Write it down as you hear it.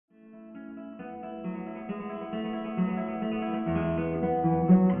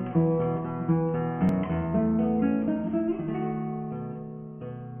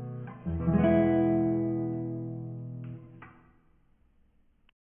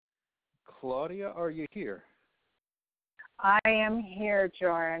Claudia, are you here? I am here,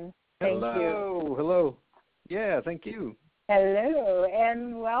 Joran. Thank you. Hello. Yeah, thank you. Hello,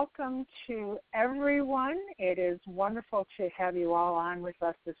 and welcome to everyone. It is wonderful to have you all on with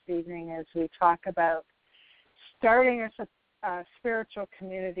us this evening as we talk about starting a spiritual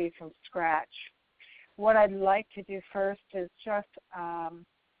community from scratch. What I'd like to do first is just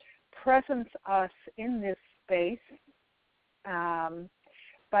presence us in this space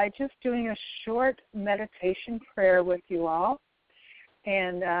by just doing a short meditation prayer with you all.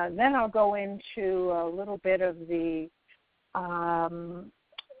 And then I'll go into a little bit of the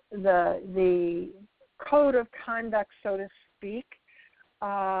code of conduct, so to speak,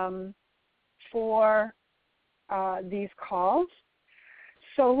 for these calls.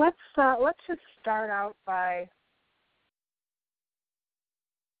 So let's just start out by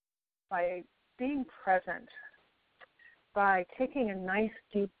being present, by taking a nice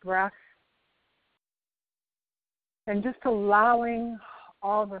deep breath and just allowing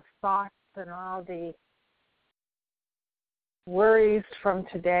all the thoughts and all the worries from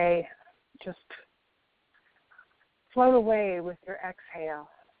today just float away with your exhale.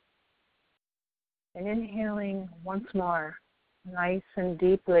 And inhaling once more, nice and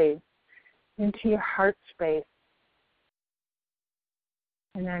deeply into your heart space.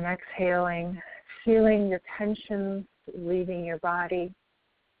 And then exhaling, feeling your tensions leaving your body.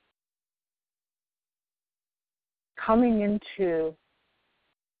 Coming into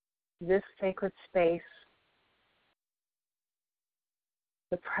this sacred space,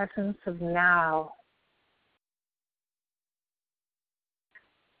 the presence of now.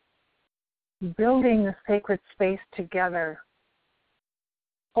 Building the sacred space together,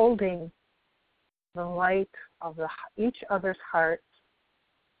 holding the light of each other's hearts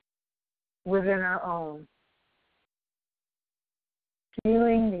within our own.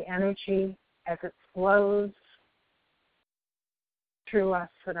 Feeling the energy as it flows through us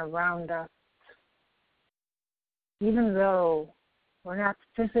and around us, even though we're not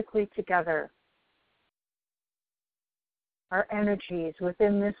physically together. Our energies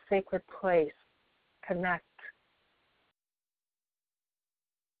within this sacred place connect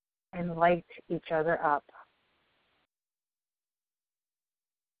and light each other up.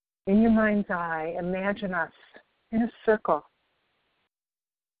 In your mind's eye, imagine us in a circle,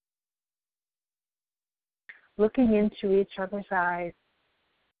 looking into each other's eyes,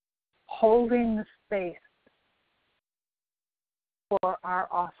 holding the space for our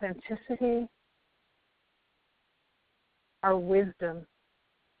authenticity, our wisdom,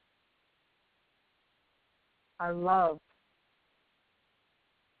 our love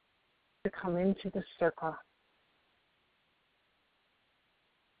to come into the circle.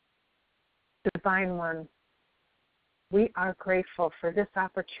 Divine One, we are grateful for this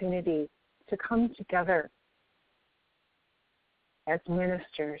opportunity to come together as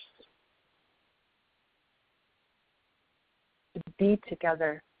ministers, to be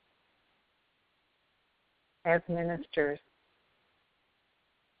together as ministers,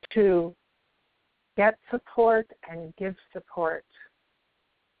 to get support and give support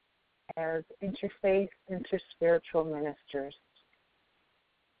as Interfaith Interspiritual Ministers.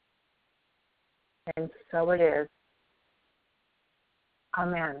 And so it is.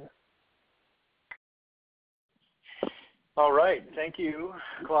 Amen. All right. Thank you,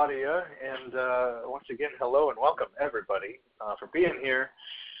 Claudia. And once again, hello and welcome, everybody, for being here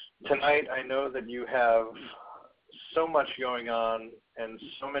tonight. I know that you have so much going on and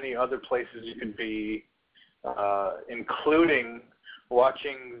so many other places you could be, including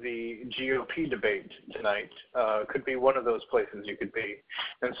watching the GOP debate tonight. Could be one of those places you could be.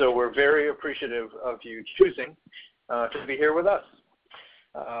 And so we're very appreciative of you choosing to be here with us.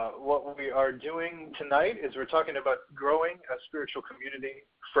 What we are doing tonight is we're talking about growing a spiritual community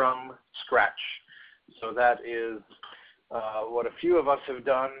from scratch. So that is what a few of us have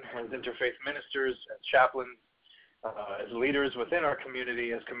done as interfaith ministers, as chaplains, as leaders within our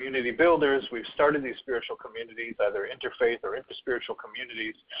community, as community builders. We've started these spiritual communities, either interfaith or interspiritual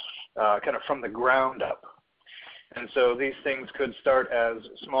communities, kind of from the ground up. And so these things could start as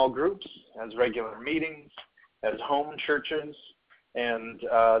small groups, as regular meetings, as home churches, and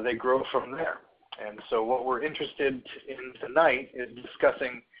they grow from there. And so what we're interested in tonight is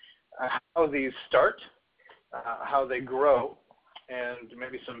discussing how these start, how they grow, and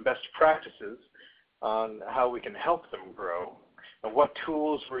maybe some best practices on how we can help them grow, and what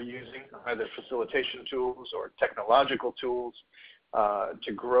tools we're using, either facilitation tools or technological tools,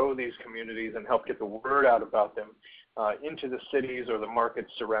 to grow these communities and help get the word out about them into the cities or the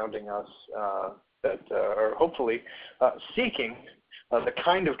markets surrounding us that are hopefully seeking the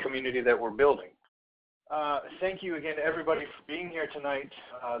kind of community that we're building. Thank you again, everybody, for being here tonight.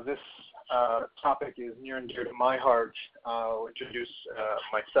 This topic is near and dear to my heart. I'll introduce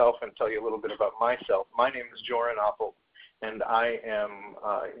myself and tell you a little bit about myself. My name is Joran Oppelt, and I am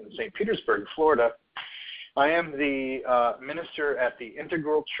in St. Petersburg, Florida. I am the minister at the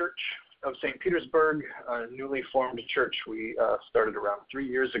Integral Church of St. Petersburg, a newly formed church we started around 3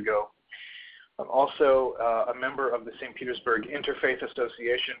 years ago. I'm also a member of the St. Petersburg Interfaith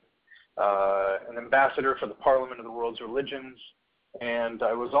Association, an ambassador for the Parliament of the World's Religions, and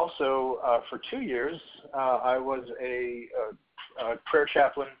I was also, for 2 years, I was a prayer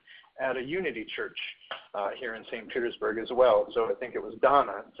chaplain at a Unity Church here in St. Petersburg as well. So I think it was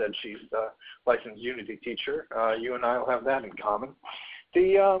Donna said she's the licensed Unity teacher. You and I will have that in common.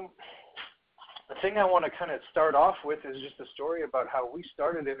 The thing I want to kind of start off with is just a story about how we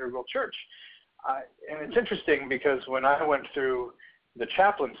started Integral Church. And it's interesting because when I went through the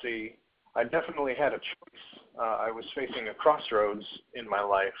chaplaincy, I definitely had a choice. I was facing a crossroads in my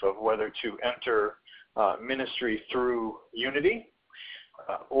life of whether to enter ministry through Unity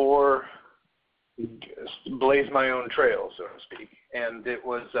or blaze my own trail, so to speak. And it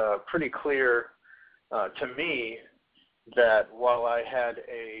was pretty clear to me that while I had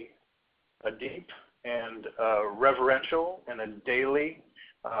a deep and reverential and a daily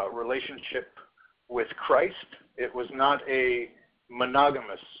relationship with Christ, it was not a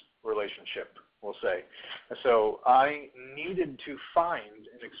monogamous relationship, we'll say. So I needed to find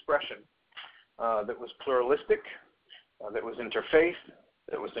an expression that was pluralistic, that was interfaith,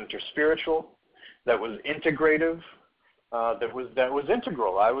 that was interspiritual, that was integrative, that was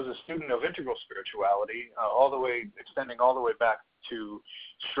integral. I was a student of integral spirituality, extending all the way back to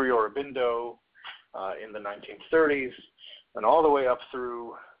Sri Aurobindo in the 1930s, and all the way up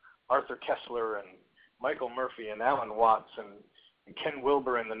through Arthur Kessler and Michael Murphy and Alan Watts and Ken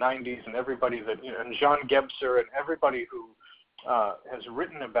Wilber in the 90s, and everybody that, and John Gebser and everybody who has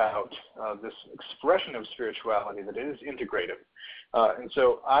written about this expression of spirituality that is integrative. And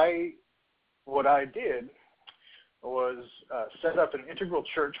so what I did was set up an integral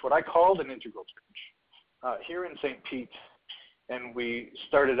church, what I called an integral church, here in St. Pete, and we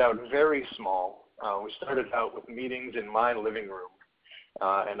started out very small. We started out with meetings in my living room,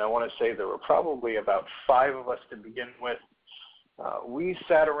 and I want to say there were probably about 5 of us to begin with. We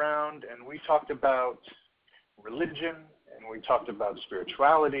sat around and we talked about religion, and we talked about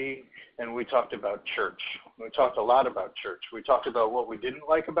spirituality, and we talked about church. We talked a lot about church. We talked about what we didn't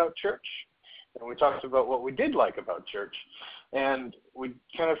like about church, and we talked about what we did like about church. And we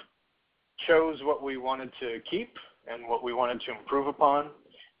kind of chose what we wanted to keep and what we wanted to improve upon,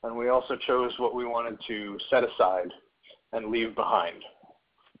 and we also chose what we wanted to set aside and leave behind.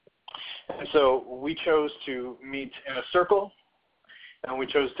 And so we chose to meet in a circle, and we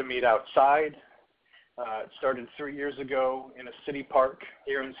chose to meet outside. It started 3 years ago in a city park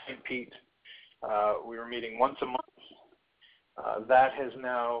here in St. Pete. We were meeting once a month. That has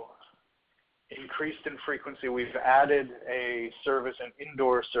now increased in frequency. We've added an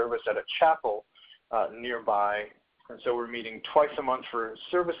indoor service at a chapel nearby. And so we're meeting twice a month for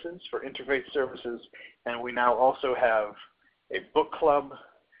services, for interfaith services. And we now also have a book club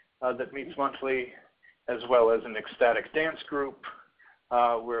that meets monthly, as well as an ecstatic dance group,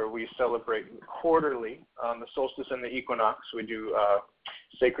 where we celebrate quarterly on the solstice and the equinox. We do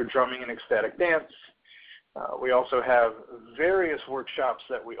sacred drumming and ecstatic dance. We also have various workshops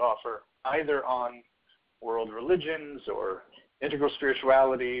that we offer either on world religions or integral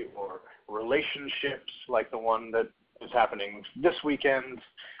spirituality or relationships, like the one that is happening this weekend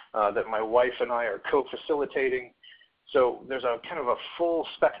that my wife and I are co-facilitating. So there's a kind of a full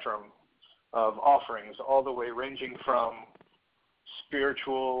spectrum of offerings, all the way ranging from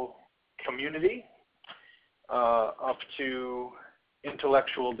spiritual community up to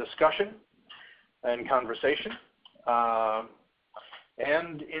intellectual discussion and conversation,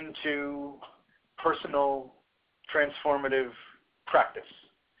 and into personal transformative practice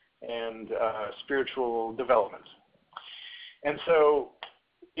and spiritual development. And so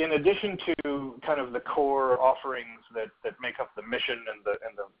in addition to kind of the core offerings that make up the mission and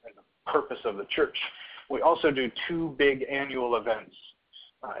the purpose of the church, we also do 2 big annual events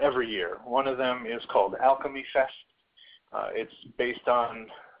every year. One of them is called Alchemy Fest. It's based on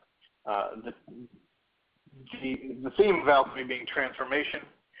the theme of alchemy being transformation.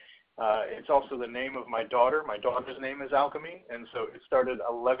 It's also the name of my daughter. My daughter's name is Alchemy, and so it started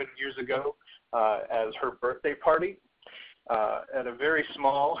 11 years ago as her birthday party at a very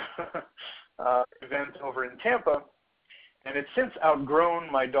small event over in Tampa, and it's since outgrown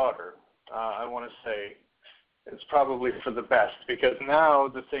my daughter. I want to say it's probably for the best, because now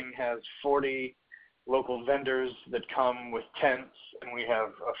the thing has 40 local vendors that come with tents, and we have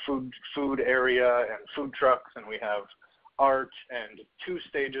a food area and food trucks, and we have art and 2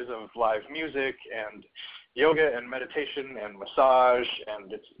 stages of live music and yoga and meditation and massage,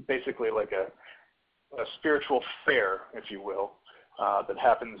 and it's basically like a spiritual fair, if you will, that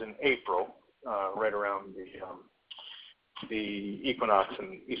happens in April, right around the equinox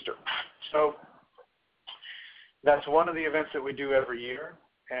and Easter. So that's one of the events that we do every year.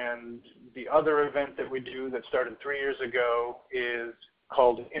 And the other event that we do that started 3 years ago is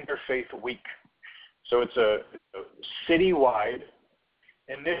called Interfaith Week. So it's a citywide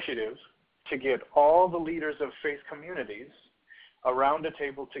initiative to get all the leaders of faith communities around a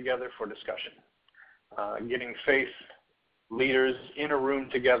table together for discussion. Getting faith leaders in a room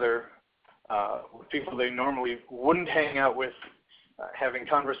together with people they normally wouldn't hang out with, having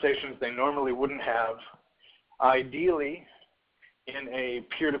conversations they normally wouldn't have, ideally in a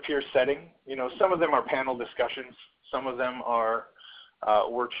peer-to-peer setting. You know, some of them are panel discussions, some of them are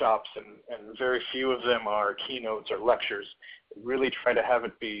workshops, and very few of them are keynotes or lectures. Really try to have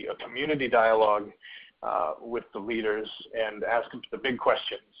it be a community dialogue with the leaders and ask them the big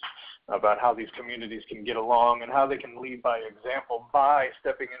questions about how these communities can get along and how they can lead by example by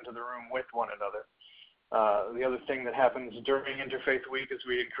stepping into the room with one another. The other thing that happens during Interfaith Week is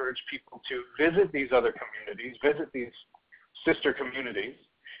we encourage people to visit these other communities, visit these sister communities,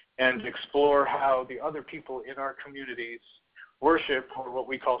 and explore how the other people in our communities worship, or what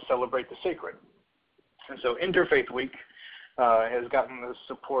we call celebrate the sacred. And so Interfaith Week has gotten the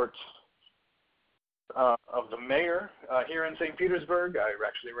support of the mayor here in St. Petersburg. I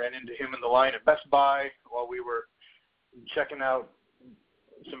actually ran into him in the line at Best Buy while we were checking out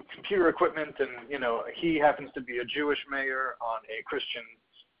some computer equipment, and you know, he happens to be a Jewish mayor on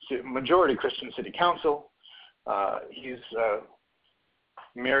a majority Christian city council. He's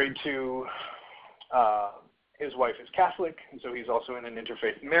married to his wife is Catholic, and so he's also in an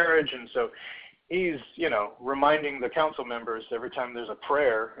interfaith marriage, and so he's, you know, reminding the council members every time there's a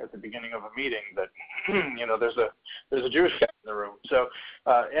prayer at the beginning of a meeting that, you know, there's a Jewish guy in the room. So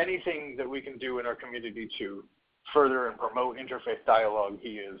anything that we can do in our community to further and promote interfaith dialogue,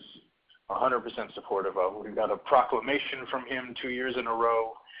 he is 100% supportive of. We've got a proclamation from him 2 years in a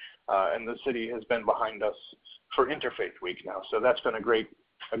row, and the city has been behind us for Interfaith Week now. So that's been a great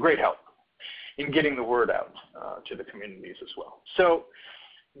help in getting the word out to the communities as well. So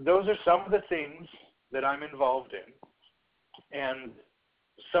those are some of the things that I'm involved in, and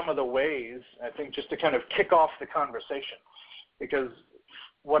some of the ways, I think, just to kind of kick off the conversation, because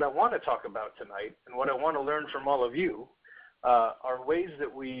what I want to talk about tonight and what I want to learn from all of you are ways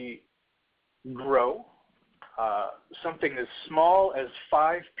that we grow something as small as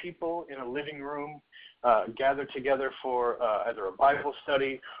 5 people in a living room gathered together for either a Bible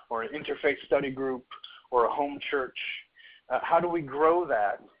study or an interfaith study group or a home church. How do we grow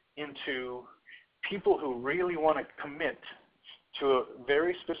that into people who really want to commit to a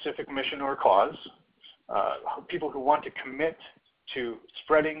very specific mission or cause, people who want to commit to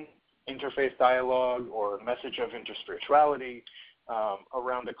spreading interfaith dialogue or a message of interspirituality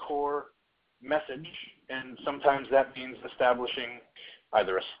around a core message, and sometimes that means establishing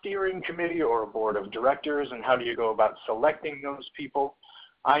either a steering committee or a board of directors, and how do you go about selecting those people?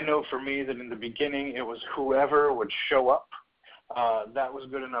 I know for me that in the beginning it was whoever would show up. That was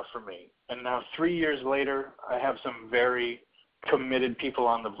good enough for me. And now 3 years later, I have some very committed people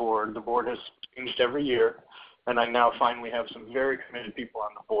on the board. The board has changed every year, and I now finally have some very committed people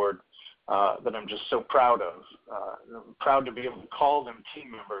on the board that I'm just so proud of. I'm proud to be able to call them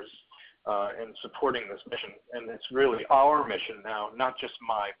team members and supporting this mission. And it's really our mission now, not just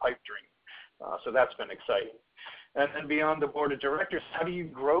my pipe dream. So that's been exciting. And then beyond the board of directors, how do you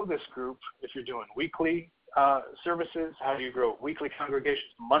grow this group if you're doing weekly services? How do you grow weekly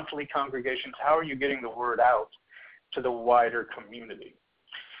congregations, monthly congregations? How are you getting the word out to the wider community?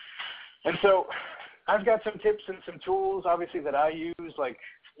 And so I've got some tips and some tools, obviously, that I use, like,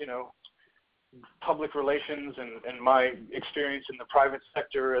 you know, public relations and my experience in the private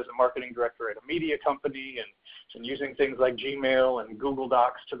sector as a marketing director at a media company, and using things like Gmail and Google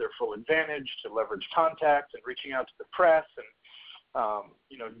Docs to their full advantage to leverage contacts and reaching out to the press, and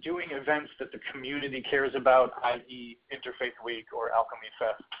you know, doing events that the community cares about, i.e. Interfaith Week or Alchemy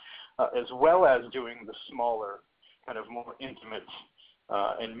Fest, as well as doing the smaller, kind of more intimate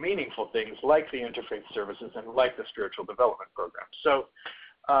and meaningful things like the interfaith services and like the spiritual development program. So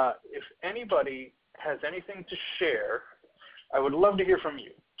if anybody has anything to share, I would love to hear from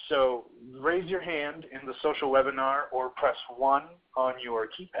you. So raise your hand in the social webinar or press 1 on your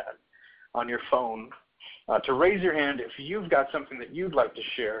keypad on your phone to raise your hand if you've got something that you'd like to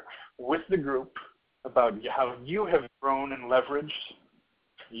share with the group about how you have grown and leveraged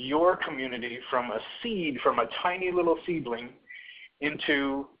your community from a seed, from a tiny little seedling,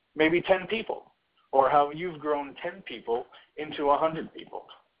 into maybe 10 people, or how you've grown 10 people into 100 people.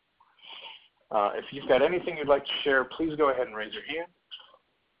 If you've got anything you'd like to share, please go ahead and raise your hand.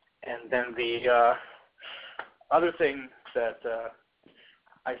 And then the other thing that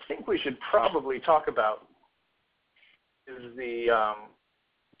I think we should probably talk about is the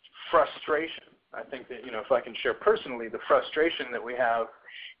frustration. I think that, if I can share personally, the frustration that we have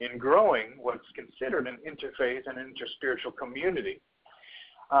in growing what's considered an interfaith and interspiritual community,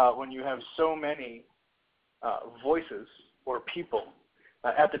 when you have so many voices or people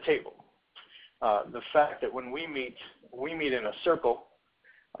at the table. The fact that when we meet in a circle,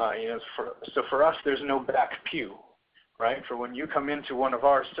 so for us, there's no back pew, right? For when you come into one of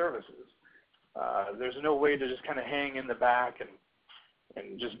our services, there's no way to just kind of hang in the back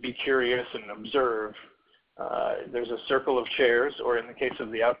and just be curious and observe. There's a circle of chairs, or in the case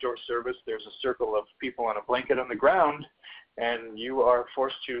of the outdoor service, there's a circle of people on a blanket on the ground, and you are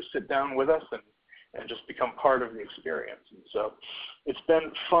forced to sit down with us and just become part of the experience. And so it's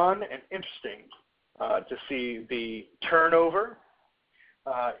been fun and interesting to see the turnover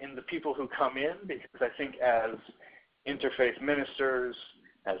in the people who come in, because I think as interfaith ministers,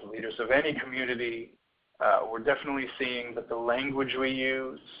 as leaders of any community, we're definitely seeing that the language we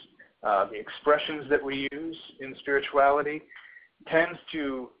use, the expressions that we use in spirituality tends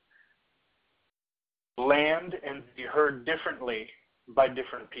to land and be heard differently by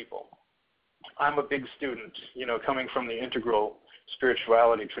different people. I'm a big student, coming from the integral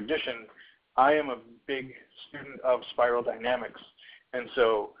spirituality tradition. I am a big student of spiral dynamics. And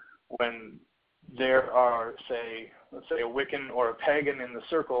so when there are, let's say a Wiccan or a pagan in the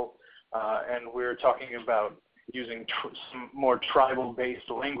circle, and we're talking about using some more tribal-based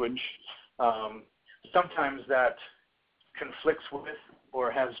language, sometimes that conflicts with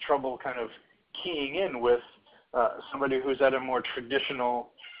or has trouble kind of keying in with somebody who's at a more traditional,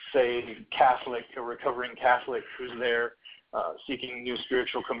 say, Catholic, a recovering Catholic who's there seeking new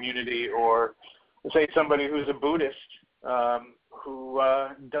spiritual community, or say somebody who's a Buddhist who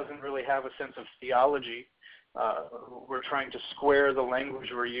doesn't really have a sense of theology. We're trying to square the language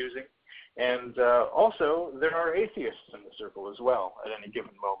we're using. And also, there are atheists in the circle as well at any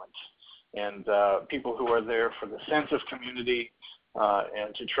given moment, and people who are there for the sense of community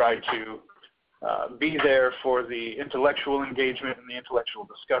and to try to be there for the intellectual engagement and the intellectual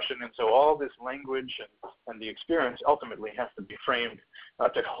discussion. And so all this language and the experience ultimately has to be framed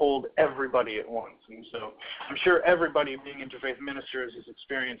to hold everybody at once. And so I'm sure everybody being interfaith ministers has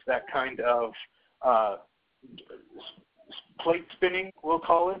experienced that kind of plate spinning, we'll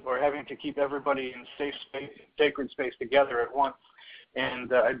call it, or having to keep everybody in safe space, sacred space together at once.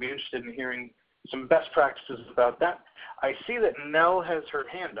 And I'd be interested in hearing some best practices about that. I see that Nell has her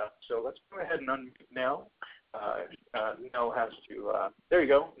hand up, so let's go ahead and unmute Nell. Nell has to, there you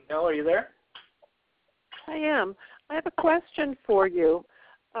go. Nell, are you there? I am. I have a question for you.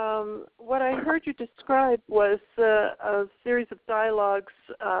 What I heard you describe was a series of dialogues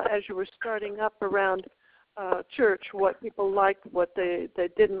as you were starting up around church, what people liked, what they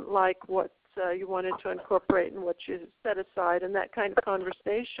didn't like, what you wanted to incorporate and what you set aside, and that kind of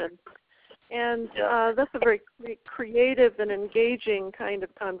conversation. And that's a very creative and engaging kind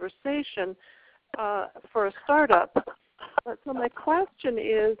of conversation for a startup. So my question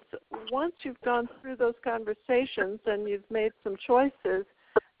is, once you've gone through those conversations and you've made some choices,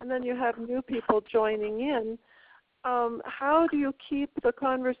 and then you have new people joining in, how do you keep the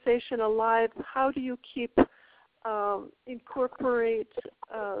conversation alive? How do you keep incorporate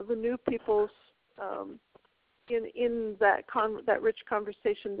the new people's in that rich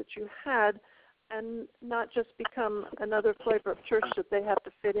conversation that you had, and not just become another flavor of church that they have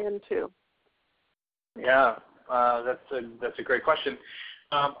to fit into? Yeah, that's a great question.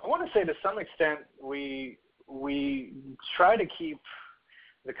 I want to say to some extent we try to keep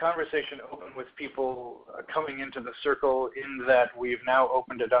the conversation open with people coming into the circle, in that we've now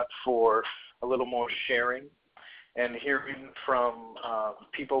opened it up for a little more sharing and hearing from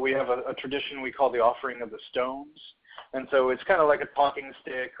people. We have a tradition we call the offering of the stones. And so it's kind of like a talking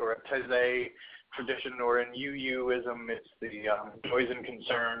stick or a Taizé tradition, or in UUism, it's the joys and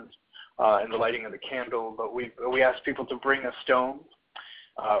concerns and the lighting of the candle. But we ask people to bring a stone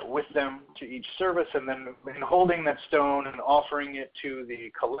with them to each service, and then in holding that stone and offering it to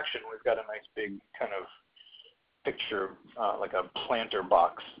the collection, we've got a nice big kind of picture like a planter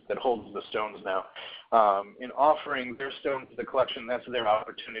box that holds the stones now. In offering their stones to the collection, that's their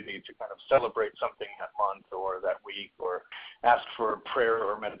opportunity to kind of celebrate something that month or that week, or ask for prayer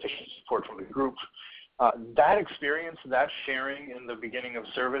or meditation support from the group. That experience, that sharing in the beginning of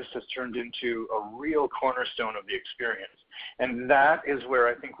service has turned into a real cornerstone of the experience. And that is where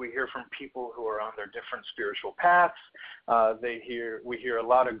I think we hear from people who are on their different spiritual paths. We hear a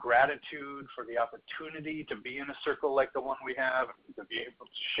lot of gratitude for the opportunity to be in a circle like the one we have, to be able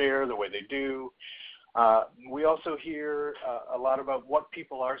to share the way they do. We also hear a lot about what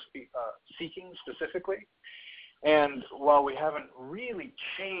people are seeking specifically. And while we haven't really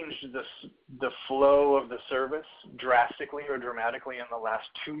changed the flow of the service drastically or dramatically in the last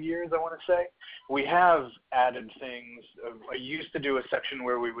 2 years, I want to say, we have added things. I used to do a section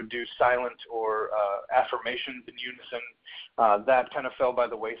where we would do silent or affirmations in unison. That kind of fell by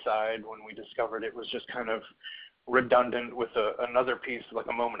the wayside when we discovered it was just kind of redundant with another piece, like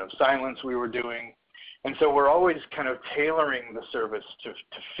a moment of silence we were doing. And so we're always kind of tailoring the service to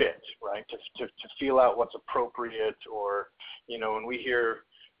fit, right, to feel out what's appropriate. Or, when we hear,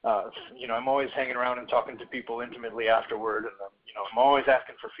 I'm always hanging around and talking to people intimately afterward, and, I'm always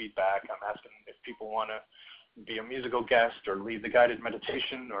asking for feedback. I'm asking if people want to be a musical guest or lead the guided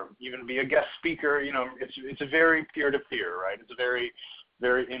meditation or even be a guest speaker. It's a very peer-to-peer, right? It's a very,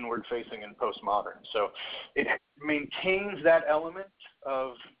 very inward-facing and postmodern. So it maintains that element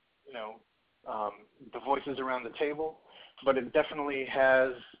of, the voices around the table, but it definitely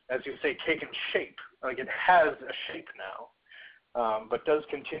has, as you say, taken shape. Like it has a shape now, but does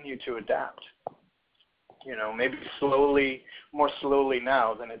continue to adapt. Maybe more slowly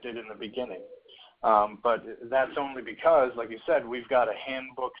now than it did in the beginning. But that's only because, like you said, we've got a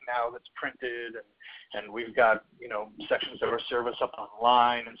handbook now that's printed, and we've got, sections of our service up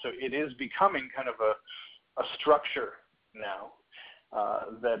online. And so it is becoming kind of a structure now.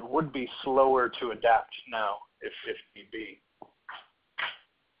 That would be slower to adapt now if need be.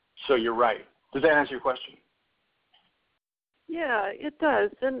 So you're right. Does that answer your question? Yeah, it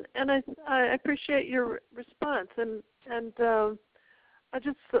does, and I appreciate your response, and I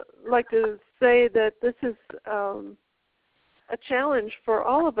just like to say that this is a challenge for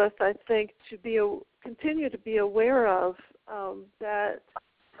all of us, I think, to continue to be aware of that.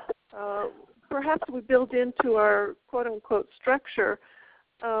 Perhaps we build into our quote-unquote structure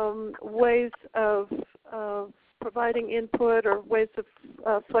ways of providing input or ways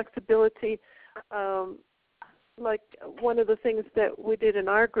of flexibility. Like one of the things that we did in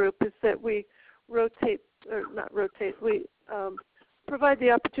our group is that we we provide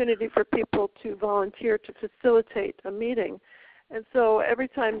the opportunity for people to volunteer to facilitate a meeting. And so every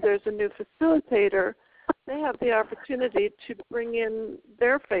time there's a new facilitator, they have the opportunity to bring in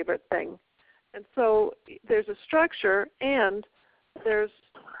their favorite thing. And so there's a structure, and there's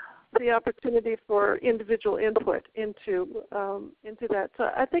the opportunity for individual input into that. So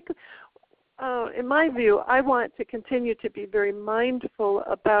I think, in my view, I want to continue to be very mindful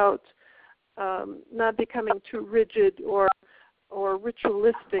about not becoming too rigid or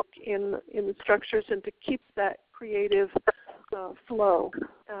ritualistic in the structures, and to keep that creative flow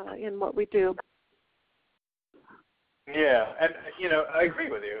in what we do. Yeah, and I agree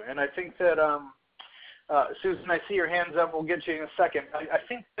with you, and I think that Susan, I see your hands up. We'll get to you in a second. I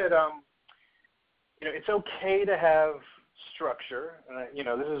think that it's okay to have structure.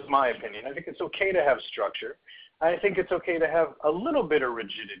 This is my opinion. I think it's okay to have structure. I think it's okay to have a little bit of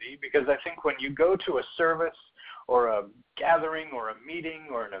rigidity, because I think when you go to a service or a gathering or a meeting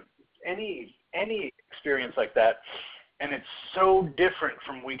or any experience like that, and it's so different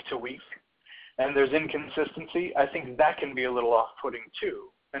from week to week, and there's inconsistency, I think that can be a little off-putting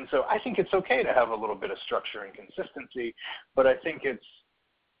too. And so I think it's okay to have a little bit of structure and consistency, but I think it's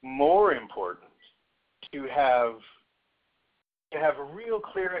more important to have a real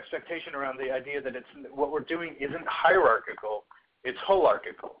clear expectation around the idea that what we're doing isn't hierarchical, it's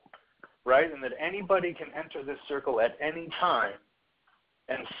holarchical, right? And that anybody can enter this circle at any time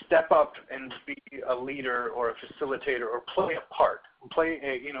and step up and be a leader or a facilitator or play a part.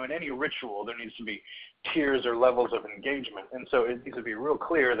 In any ritual, there needs to be tiers or levels of engagement. And so it needs to be real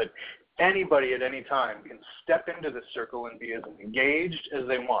clear that anybody at any time can step into this circle and be as engaged as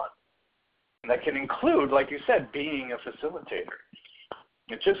they want. And that can include, like you said, being a facilitator.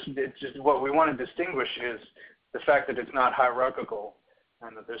 It's just what we want to distinguish is the fact that it's not hierarchical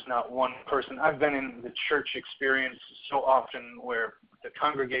and that there's not one person. I've been in the church experience so often where the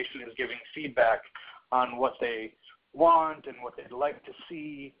congregation is giving feedback on what they want and what they'd like to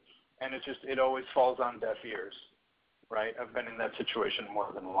see, and it always falls on deaf ears, right? I've been in that situation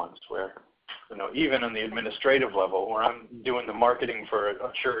more than once where even on the administrative level, where I'm doing the marketing for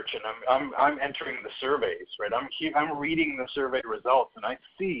a church, and I'm entering the surveys, right? I'm reading the survey results, and I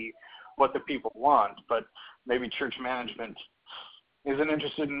see what the people want, but maybe church management isn't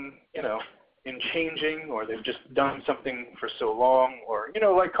interested in changing, or they've just done something for so long, or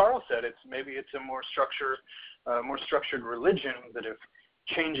like Carl said, it's a more structured religion that if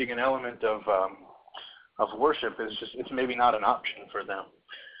changing an element of worship it's maybe not an option for them.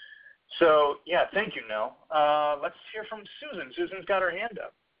 So yeah, thank you, Nell. Let's hear from Susan. Susan's got her hand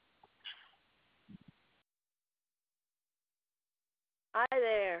up. Hi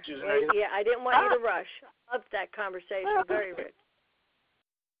there. Susan, yeah, I didn't want you to rush. I loved that conversation. Very rich.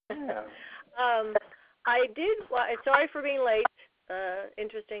 Yeah. I did. Sorry for being late.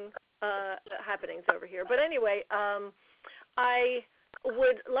 Interesting happenings over here. But anyway, I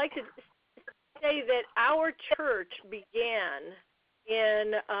would like to say that our church began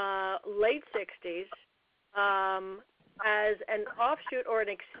in late 60s as an offshoot or an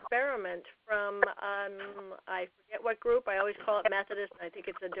experiment from, I forget what group. I always call it Methodist. I think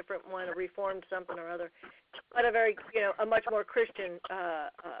it's a different one, a Reformed something or other, but a much more Christian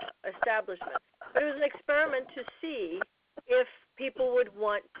establishment. But it was an experiment to see if people would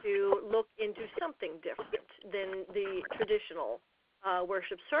want to look into something different than the traditional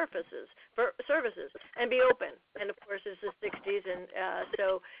worship services and be open. And of course, it's the 60s, and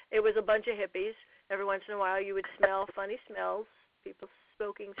so it was a bunch of hippies. Every once in a while, you would smell funny smells, people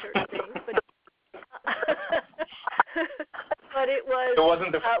smoking certain things, but but it was. It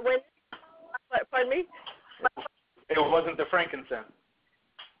wasn't the. Pardon me. It wasn't the frankincense.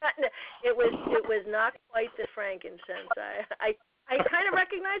 It was not quite the frankincense. I kind of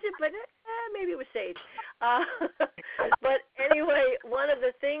recognize it, but maybe it was sage. But anyway, one of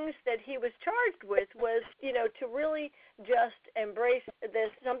the things that he was charged with was, to really just embrace this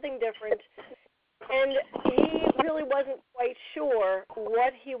something different. And he really wasn't quite sure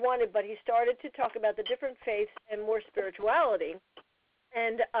what he wanted, but he started to talk about the different faiths and more spirituality.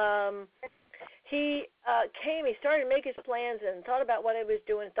 And he started to make his plans and thought about what he was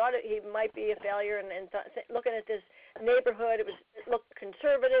doing, thought he might be a failure, and looking at this neighborhood, it looked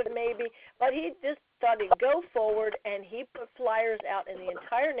conservative maybe, but he just thought he'd go forward, and he put flyers out in the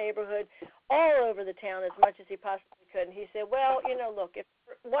entire neighborhood, all over the town as much as he possibly could. And he said, well, look, if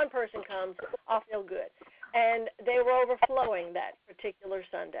one person comes, I'll feel good. And they were overflowing that particular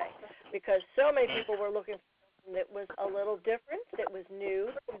Sunday because so many people were looking for something that was a little different, that was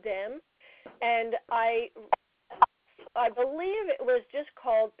new to them. And I believe it was just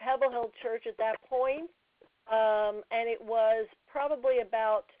called Pebble Hill Church at that point, and it was probably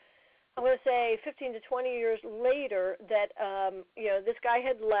about, I'm going to say 15 to 20 years later that, this guy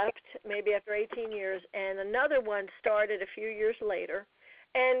had left maybe after 18 years, and another one started a few years later,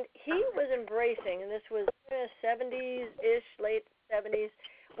 and he was embracing, and this was 70s-ish, late 70s,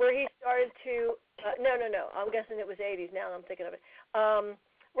 where he started to, no, I'm guessing it was 80s now that I'm thinking of it,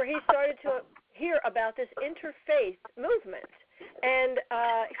 where he started to hear about this interfaith movement. And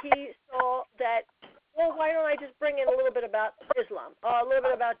he saw that, well, why don't I just bring in a little bit about Islam, a little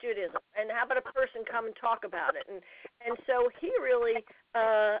bit about Judaism, and how about a person come and talk about it? And so he really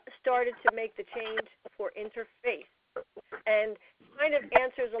started to make the change for interfaith, and kind of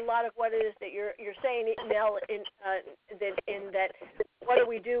answers a lot of what it is that you're saying, Nell, in that what do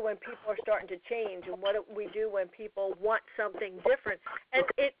we do when people are starting to change, and what do we do when people want something different? And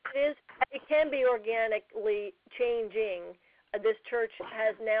it can be organically changing. This church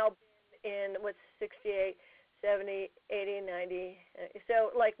has now been in 68, 70, 80, 90, so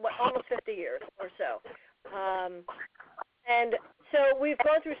almost 50 years or so. And so we've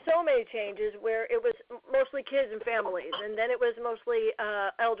gone through so many changes where it was mostly kids and families, and then it was mostly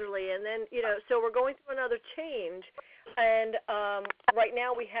elderly, and then, so we're going through another change. And right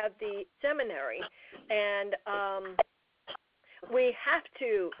now we have the seminary, and we have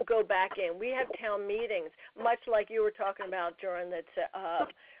to go back in. We have town meetings, much like you were talking about, Joran,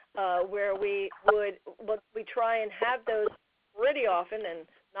 where we try and have those pretty often, and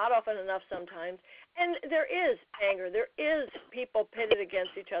not often enough sometimes. And there is anger. There is people pitted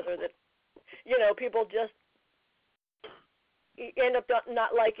against each other that, people just end up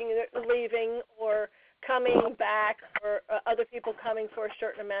not liking it, leaving, or coming back, or other people coming for a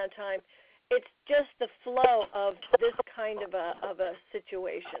certain amount of time. It's just the flow of this kind of a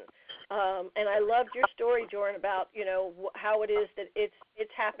situation. And I loved your story, Joran, about, how it is that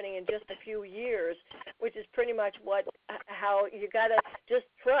it's happening in just a few years, which is pretty much how you got to just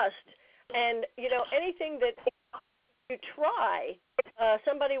trust. And, anything that you try,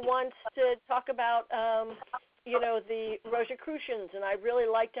 somebody wants to talk about the Rosicrucians, and I really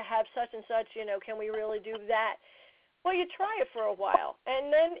like to have such and such, can we really do that? Well, you try it for a while,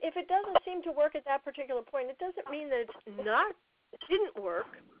 and then if it doesn't seem to work at that particular point, it doesn't mean that it didn't work.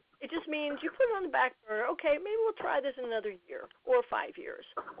 It just means you put it on the back burner. Okay, maybe we'll try this in another year or 5 years.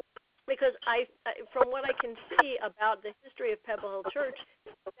 Because from what I can see about the history of Pebble Hill Church,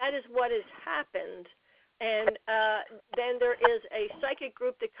 that is what has happened. And then there is a psychic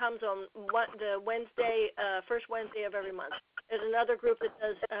group that comes on the first Wednesday of every month. There's another group that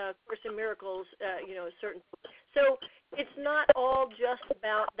does Course in Miracles, certain. So it's not all just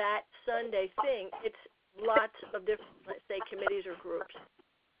about that Sunday thing. It's lots of different, let's say, committees or groups.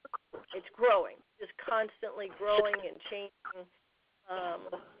 It's growing, just constantly growing and changing.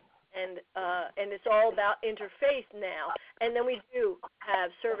 And it's all about interfaith now. And then we do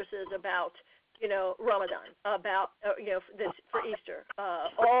have services about, Ramadan, about, for Easter,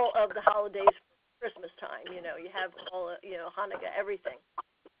 all of the holidays for Christmas time. You have all, Hanukkah, everything.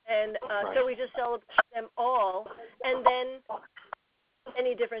 And so we just celebrate them all. And then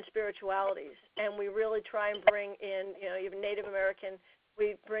many different spiritualities. And we really try and bring in, even Native American,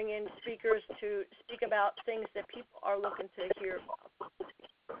 we bring in speakers to speak about things that people are looking to hear about.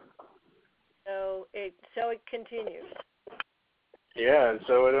 So it continues. Yeah, and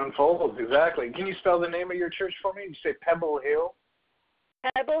so it unfolds, exactly. Can you spell the name of your church for me? Did you say Pebble Hill?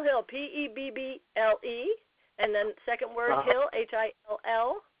 Pebble Hill, Pebble, and then second word Hill,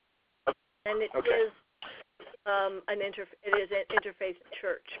 Hill, and it is an interfaith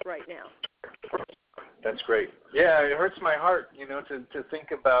church right now. That's great. Yeah, it hurts my heart, to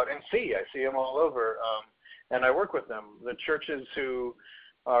think about and see. I see them all over, and I work with them. The churches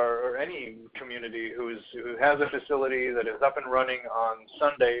or any community who has a facility that is up and running on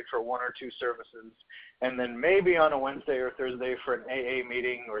Sunday for 1 or 2 services, and then maybe on a Wednesday or Thursday for an AA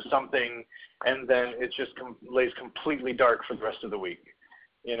meeting or something, and then it just lays completely dark for the rest of the week,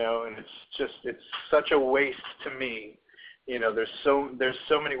 and it's such a waste to me. There's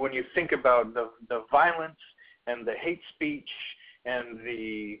so many, when you think about the violence and the hate speech and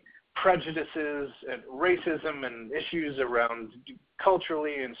the prejudices and racism and issues around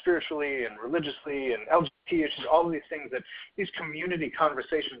culturally and spiritually and religiously and LGBT issues, all of these things, that these community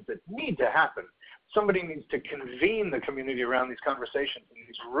conversations that need to happen. Somebody needs to convene the community around these conversations in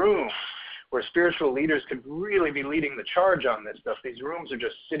these rooms where spiritual leaders could really be leading the charge on this stuff. These rooms are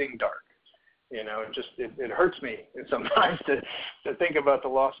just sitting dark. It hurts me sometimes to think about the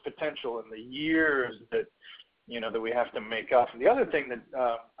lost potential and the years that that we have to make up. And the other thing that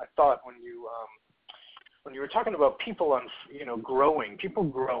I thought when you were talking about people growing,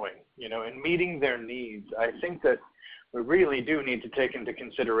 and meeting their needs, I think that we really do need to take into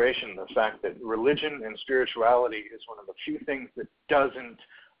consideration the fact that religion and spirituality is one of the few things that doesn't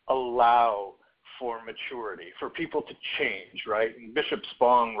allow for maturity, for people to change, right? And Bishop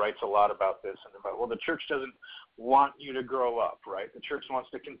Spong writes a lot about this and about, the church doesn't want you to grow up, right? The church wants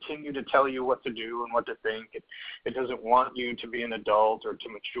to continue to tell you what to do and what to think. It doesn't want you to be an adult or to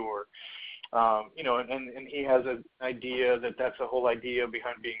mature. And he has an idea that's the whole idea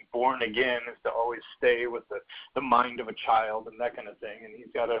behind being born again, is to always stay with the mind of a child and that kind of thing. And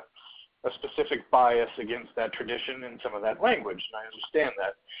he's got a specific bias against that tradition and some of that language, and I understand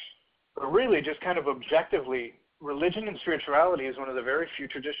that. But really, just kind of objectively, religion and spirituality is one of the very few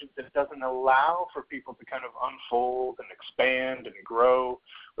traditions that doesn't allow for people to kind of unfold and expand and grow.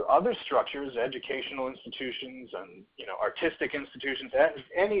 With other structures, educational institutions and artistic institutions,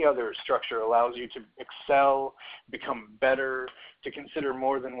 any other structure allows you to excel, become better, to consider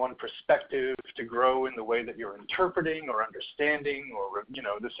more than one perspective, to grow in the way that you're interpreting or understanding, or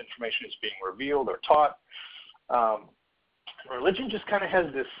this information is being revealed or taught. Religion just kind of has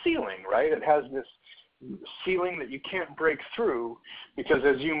this ceiling, right? It has this ceiling that you can't break through, because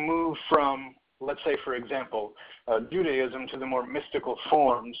as you move from, let's say, for example, Judaism to the more mystical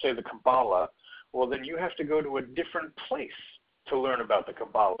form, say the Kabbalah, well, then you have to go to a different place to learn about the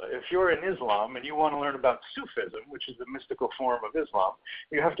Kabbalah. If you're in Islam and you want to learn about Sufism, which is the mystical form of Islam,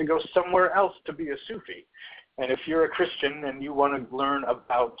 you have to go somewhere else to be a Sufi. And if you're a Christian and you want to learn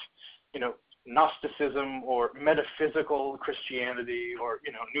about, Gnosticism or metaphysical Christianity or,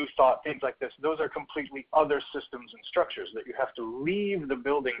 New Thought, things like this, those are completely other systems and structures that you have to leave the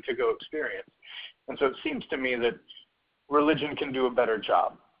building to go experience. And so it seems to me that religion can do a better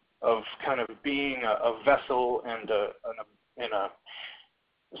job of kind of being a vessel and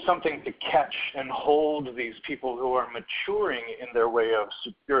something to catch and hold these people who are maturing in their way of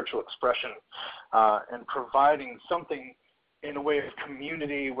spiritual expression, and providing something in a way of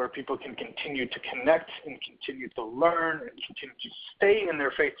community where people can continue to connect and continue to learn and continue to stay in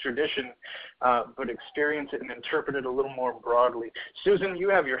their faith tradition, but experience it and interpret it a little more broadly. Susan, you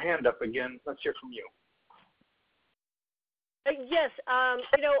have your hand up again. Let's hear from you. Yes,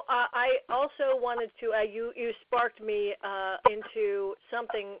 I also wanted to, you sparked me into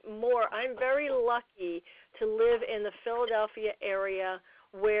something more. I'm very lucky to live in the Philadelphia area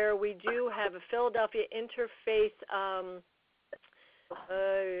where we do have a Philadelphia Interfaith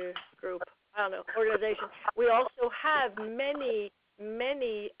group, organization. We also have many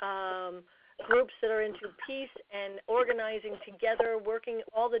groups that are into peace and organizing together, working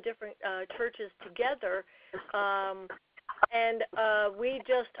all the different churches together. And we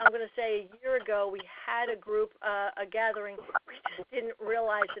just, I'm going to say a year ago, we had a group, a gathering. We just didn't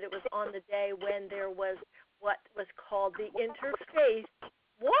realize that it was on the day when there was what was called the Interfaith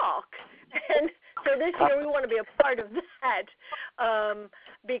Walk. And so this year we want to be a part of that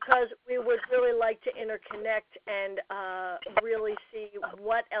because we would really like to interconnect and really see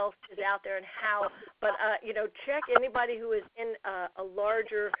what else is out there and how. But, check anybody who is in a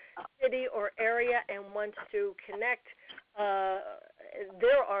larger city or area and wants to connect.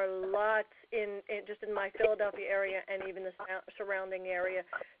 There are lots just in my Philadelphia area and even the surrounding area.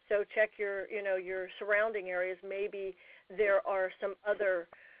 So check your surrounding areas. Maybe there are some other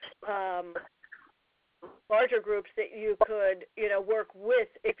larger groups that you could work with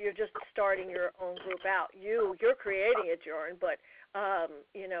if you're just starting your own group out. You're creating it, Joran, but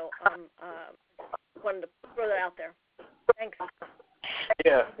wanted to throw that out there. Thanks.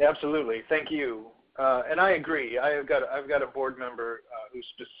 Yeah, absolutely. Thank you. And I agree. I've got a board member who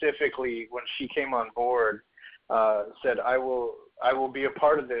specifically, when she came on board, said, "I will be a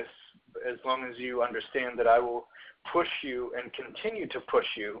part of this as long as you understand that I will push you and continue to push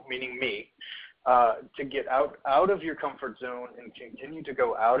you," meaning me, to get out of your comfort zone and continue to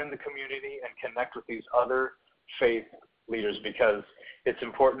go out in the community and connect with these other faith leaders, because it's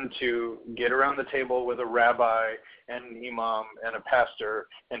important to get around the table with a rabbi and an imam and a pastor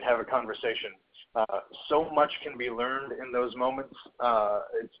and have a conversation. So much can be learned in those moments.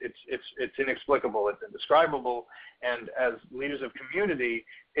 It's inexplicable. It's indescribable. And as leaders of community,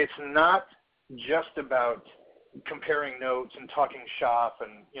 it's not just about comparing notes and talking shop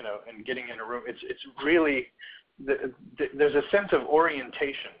and getting in a room. It's really there's a sense of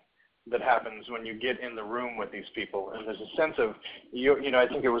orientation that happens when you get in the room with these people, and there's a sense of I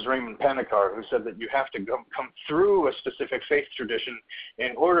think it was Raymond Panikar who said that you have to come through a specific faith tradition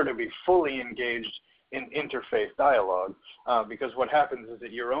in order to be fully engaged in interfaith dialogue, because what happens is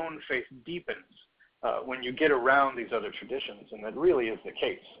that your own faith deepens when you get around these other traditions, and that really is the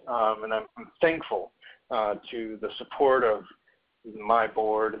case. And I'm thankful to the support of my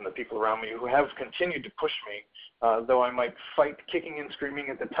board and the people around me who have continued to push me, though I might fight kicking and screaming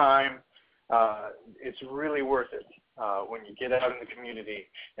at the time. It's really worth it when you get out in the community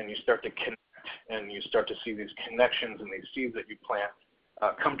and you start to connect and you start to see these connections and these seeds that you plant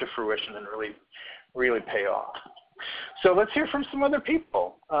come to fruition and really pay off. So let's hear from some other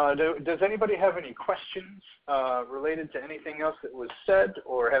people. Does anybody have any questions related to anything else that was said,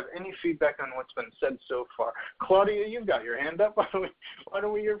 or have any feedback on what's been said so far? Claudia, you've got your hand up. Why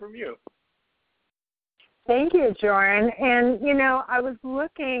don't we hear from you? Thank you, Joran. And, I was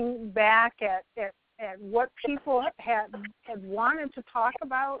looking back at what people had wanted to talk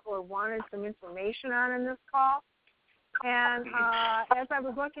about or wanted some information on in this call. And as I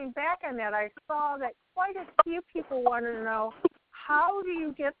was looking back on that, I saw that quite a few people wanted to know, how do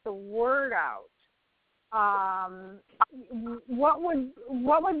you get the word out? What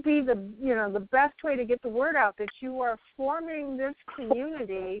would be the best way to get the word out that you are forming this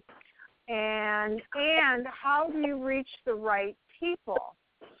community, and how do you reach the right people?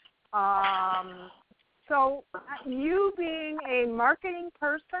 So you being a marketing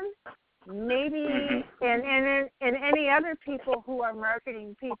person, maybe, and any other people who are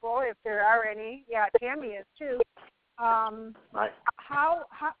marketing people, if there are any, Tammy is too. Right. How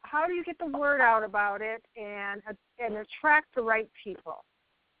do you get the word out about it and attract the right people?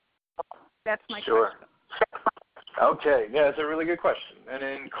 That's my question. Okay, yeah, it's a really good question, and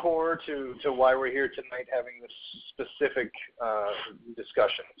in core to why we're here tonight having this specific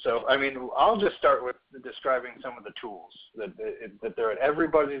discussion. So, I'll just start with describing some of the tools that they're at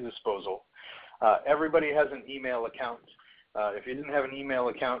everybody's disposal. Everybody has an email account. If you didn't have an email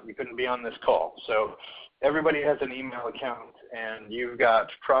account, you couldn't be on this call. So everybody has an email account, and you've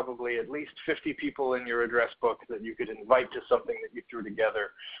got probably at least 50 people in your address book that you could invite to something that you threw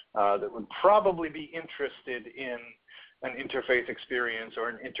together that would probably be interested in an interfaith experience or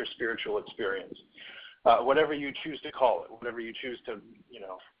an interspiritual experience. whatever you choose to call it, whatever you choose to,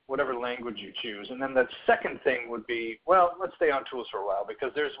 whatever language you choose. And then the second thing would be, well, let's stay on tools for a while,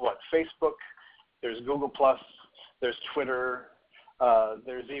 because there's Facebook, there's Google+, there's Twitter,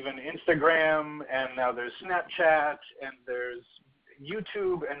 there's even Instagram, and now there's Snapchat, and there's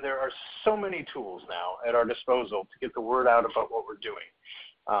YouTube, and there are so many tools now at our disposal to get the word out about what we're doing.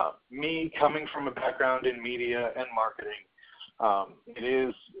 Me coming from a background in media and marketing,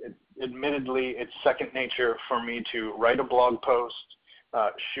 admittedly, it's second nature for me to write a blog post,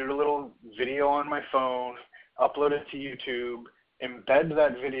 shoot a little video on my phone, upload it to YouTube, embed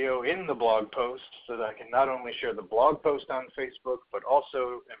that video in the blog post so that I can not only share the blog post on Facebook, but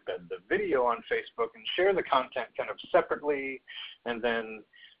also embed the video on Facebook and share the content kind of separately and then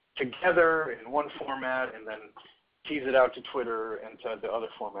together in one format, and then tease it out to Twitter and to the other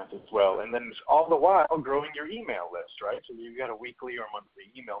formats as well. And then all the while growing your email list, right? So you've got a weekly or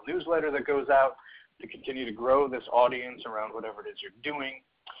monthly email newsletter that goes out to continue to grow this audience around whatever it is you're doing.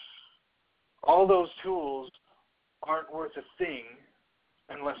 All those tools aren't worth a thing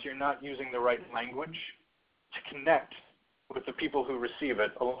unless you're not using the right language to connect with the people who receive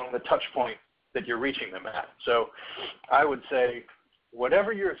it along the touch point that you're reaching them at. So I would say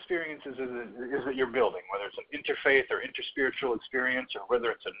whatever your experience is that you're building, whether it's an interfaith or interspiritual experience, or whether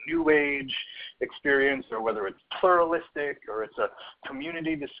it's a new age experience, or whether it's pluralistic, or it's a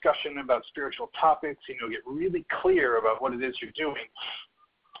community discussion about spiritual topics, get really clear about what it is you're doing,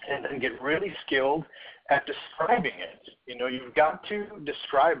 and then get really skilled at describing it. You've got to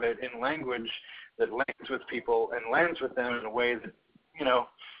describe it in language that lands with people and lands with them in a way that,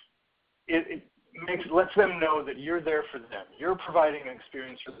 it lets them know that you're there for them. You're providing an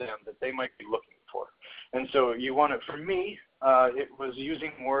experience for them that they might be looking for. And so you want it, for me, it was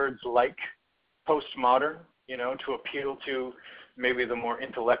using words like postmodern, to appeal to maybe the more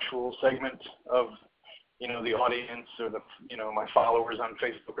intellectual segment of, the audience or my followers on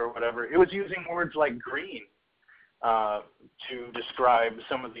Facebook or whatever. It was using words like green to describe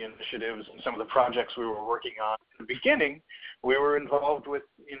some of the initiatives and some of the projects we were working on. In the beginning, we were involved with,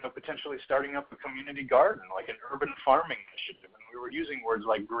 potentially starting up a community garden, like an urban farming initiative. And we were using words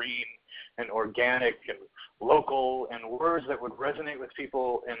like green and organic and local, and words that would resonate with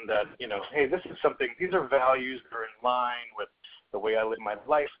people, and that, hey, these are values that are in line with the way I live my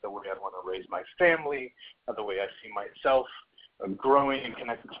life, the way I want to raise my family, the way I see myself growing and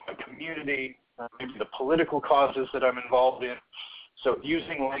connected to my community, maybe the political causes that I'm involved in. So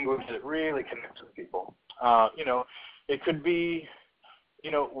using language that really connects with people. It could be,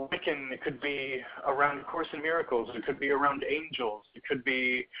 Wiccan, it could be around Course in Miracles, it could be around angels, it could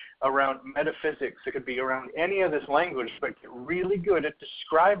be around metaphysics, it could be around any of this language, but get really good at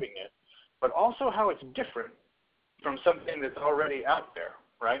describing it, but also how it's different from something that's already out there,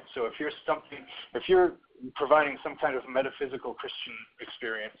 right? So if you're providing some kind of metaphysical Christian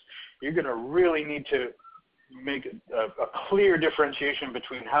experience, you're going to really need to make a clear differentiation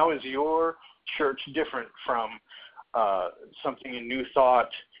between how is your church different from something in New Thought,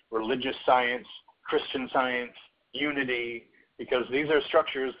 religious science, Christian Science, unity, because these are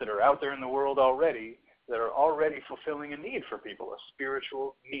structures that are out there in the world already that are already fulfilling a need for people, a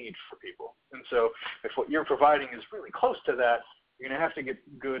spiritual need for people. And so if what you're providing is really close to that, you're going to have to get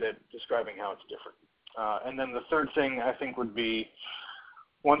good at describing how it's different. And then the third thing I think would be,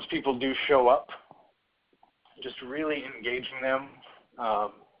 once people do show up, just really engaging them,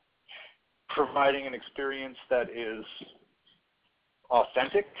 providing an experience that is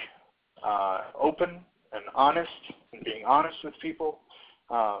authentic, open, and honest, and being honest with people.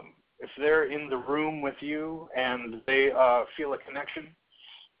 If they're in the room with you and they feel a connection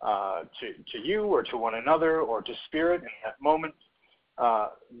to you or to one another or to spirit in that moment,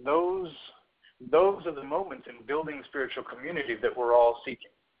 those are the moments in building spiritual community that we're all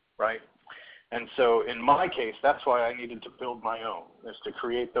seeking, right? And so in my case, that's why I needed to build my own, is to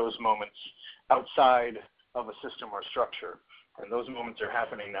create those moments outside of a system or structure. And those moments are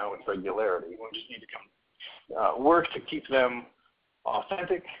happening now with regularity. We just need to work to keep them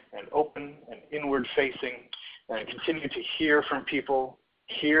authentic and open and inward facing, and continue to hear from people,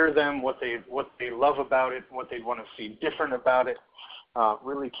 hear them, what they love about it, what they want to see different about it,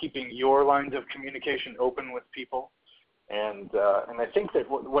 really keeping your lines of communication open with people. And I think that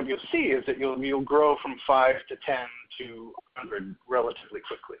what you'll see is that you'll grow from 5 to 10 to 100 relatively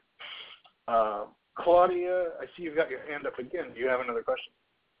quickly. Claudia, I see you've got your hand up again. Do you have another question?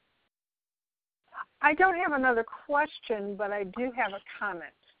 I don't have another question, but I do have a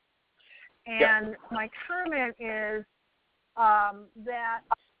comment. And my comment is that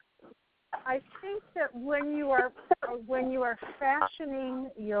I think that when you are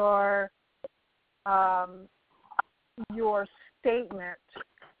fashioning your your statement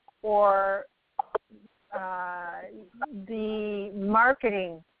or the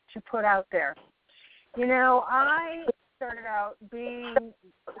marketing to put out there. You know, I started out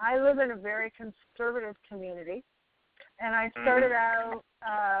I live in a very conservative community, and I started out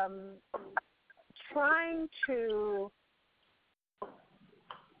trying to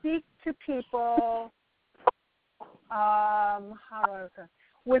speak to people,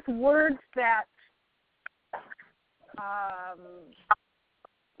 with words that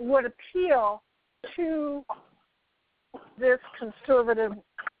would appeal to this conservative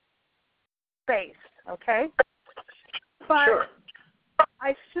space, okay? But sure.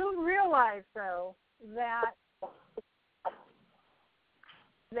 I soon realized, though, that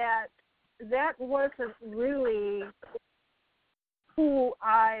wasn't really who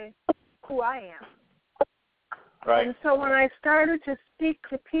I am. Right. And so when I started to speak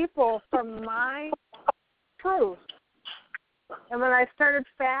to people from my truth, and when I started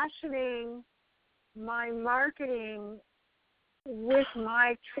fashioning my marketing with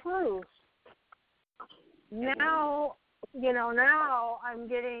my truth, now I'm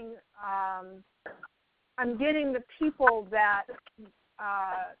getting the people that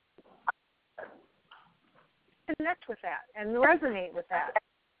connect with that and resonate with that.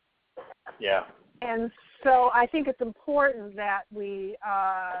 Yeah. And so I think it's important that we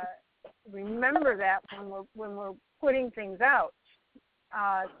remember that when we're putting things out.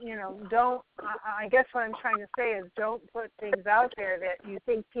 I guess what I'm trying to say is don't put things out there that you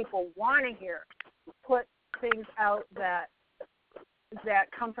think people want to hear. Put things out that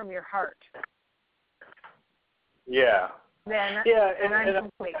come from your heart. Yeah. I'm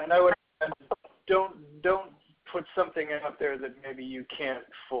complete. And I would don't put something out there that maybe you can't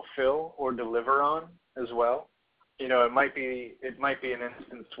fulfill or deliver on as well. You know, it might be an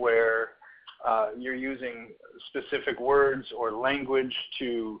instance where you're using specific words or language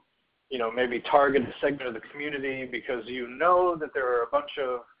to, maybe target a segment of the community because you know that there are a bunch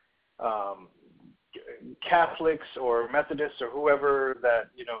of Catholics or Methodists or whoever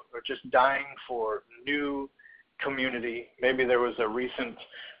that, are just dying for new community. Maybe there was a recent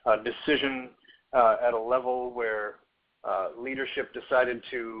decision at a level where leadership decided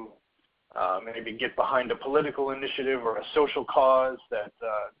to maybe get behind a political initiative or a social cause that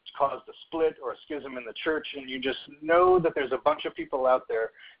caused a split or a schism in the church, and you just know that there's a bunch of people out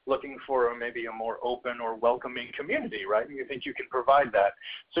there looking for maybe a more open or welcoming community, right? And you think you can provide that.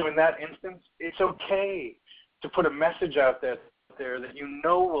 So in that instance, it's okay to put a message out there that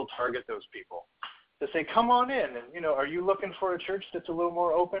will target those people. To say, come on in, and are you looking for a church that's a little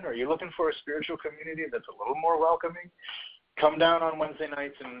more open? Are you looking for a spiritual community that's a little more welcoming? Come down on Wednesday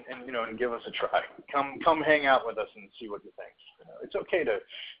nights and give us a try. Come hang out with us and see what you think. It's okay to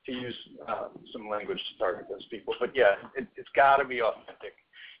use some language to target those people, but yeah, it's got to be authentic.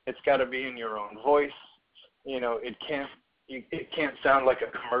 It's got to be in your own voice. It can't sound like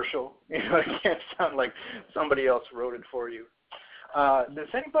a commercial. It can't sound like somebody else wrote it for you. Does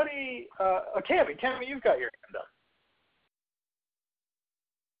anybody, Tammy, you've got your hand up.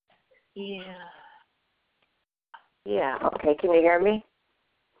 Yeah, okay, can you hear me?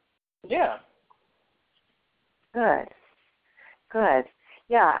 Yeah. Good.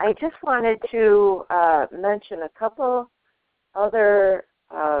 Yeah, I just wanted to mention a couple other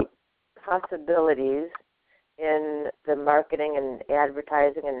possibilities in the marketing and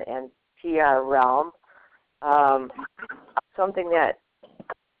advertising and PR realm. Something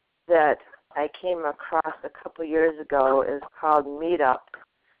that I came across a couple years ago is called Meetup,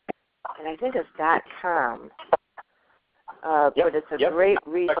 and I think it's .com. But it's a great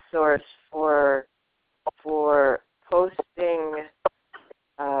resource for posting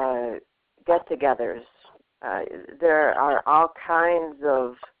get-togethers. There are all kinds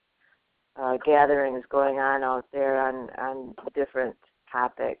of gatherings going on out there on different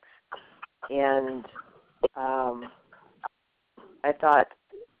topics, and I thought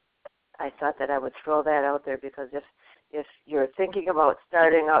that I would throw that out there because if you're thinking about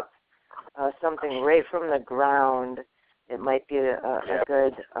starting up something right from the ground, it might be a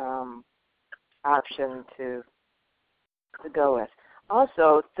good option to go with.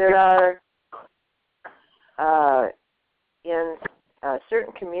 Also, there are in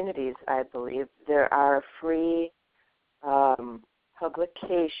certain communities, I believe, there are free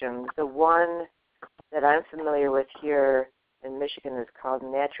publications. The one that I'm familiar with here in Michigan is called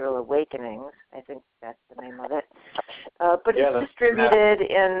Natural Awakenings. I think that's the name of it. But it's distributed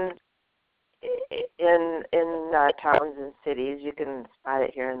in towns and cities. You can spot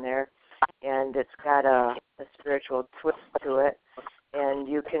it here and there, and it's got a spiritual twist to it. And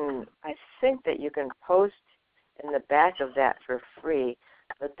I think that you can post in the back of that for free,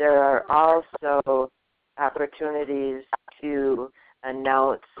 but there are also opportunities to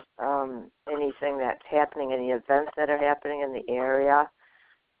announce anything that's happening, any events that are happening in the area.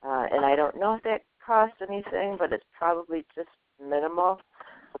 And I don't know if that costs anything, but it's probably just minimal.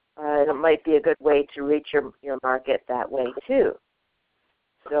 And it might be a good way to reach your market that way, too.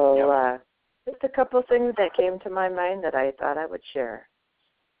 So just a couple of things that came to my mind that I thought I would share.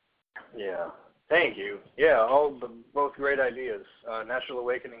 Yeah. Thank you. Yeah, both great ideas. Natural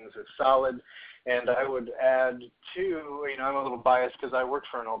Awakenings is solid, and I would add too, I'm a little biased because I work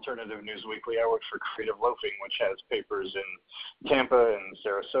for an alternative news weekly. I work for Creative Loafing, which has papers in Tampa and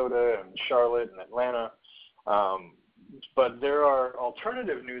Sarasota and Charlotte and Atlanta. But there are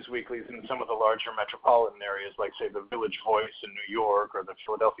alternative news weeklies in some of the larger metropolitan areas, like, say, the Village Voice in New York or the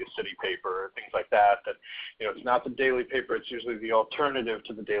Philadelphia City Paper, or things like that, it's not the daily paper. It's usually the alternative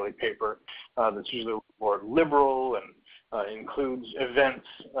to the daily paper that's usually more liberal and includes events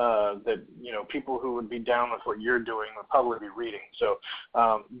that, people who would be down with what you're doing would probably be reading. So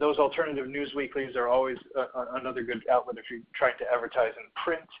those alternative news weeklies are always another good outlet if you're trying to advertise in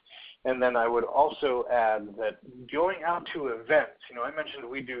print. And then I would also add that going out to events, I mentioned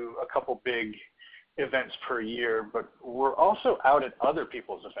we do a couple big events per year, but we're also out at other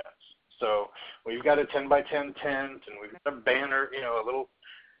people's events. So we've got a 10-by-10 tent, and we've got a banner, a little,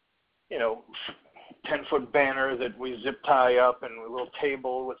 10-foot banner that we zip tie up, and a little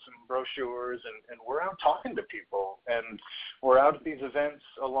table with some brochures, and we're out talking to people. And we're out at these events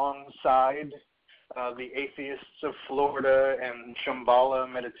alongside the Atheists of Florida and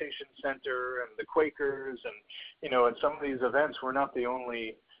Shambhala Meditation Center and the Quakers, and at some of these events we're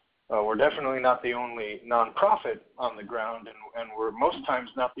definitely not the only nonprofit on the ground, and we're most times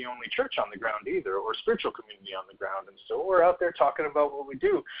not the only church on the ground either, or spiritual community on the ground. And so we're out there talking about what we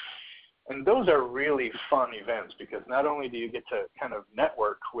do. And those are really fun events because not only do you get to kind of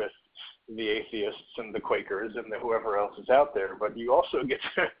network with the atheists and the Quakers and whoever else is out there, but you also get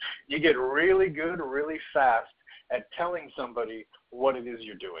really good really fast at telling somebody what it is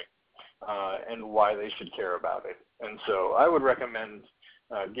you're doing and why they should care about it. And so I would recommend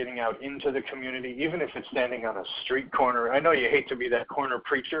getting out into the community, even if it's standing on a street corner. I know you hate to be that corner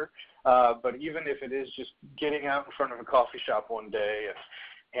preacher, but even if it is just getting out in front of a coffee shop one day and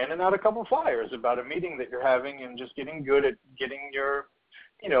handing out a couple flyers about a meeting that you're having, and just getting good at getting your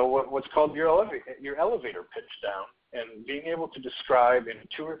what's called your elevator pitch down, and being able to describe in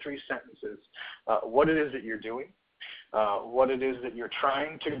 2 or 3 sentences what it is that you're doing, what it is that you're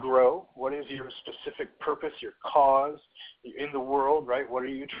trying to grow, what is your specific purpose, your cause in the world, right? What are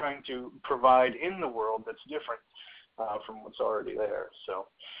you trying to provide in the world that's different from what's already there? So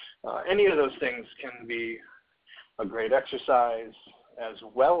any of those things can be a great exercise, as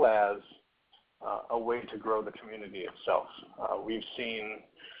well as a way to grow the community itself. We've seen,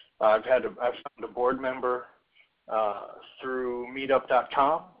 I've found a board member through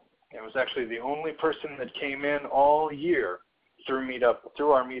meetup.com. It was actually the only person that came in all year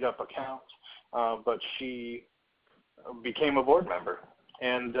through our Meetup account, but she became a board member.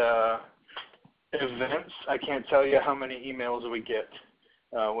 And events, I can't tell you how many emails we get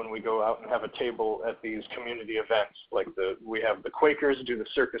when we go out and have a table at these community events. Like we have the Quakers do the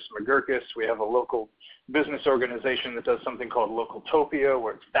Circus McGurkus. We have a local business organization that does something called Localtopia,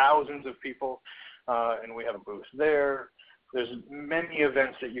 where it's thousands of people, and we have a booth there. There's many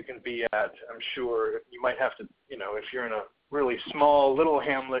events that you can be at. I'm sure you might have to, if you're in a really small little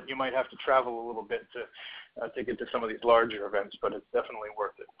hamlet, you might have to travel a little bit to get to some of these larger events, but it's definitely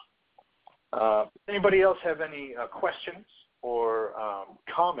worth it. Anybody else have any questions or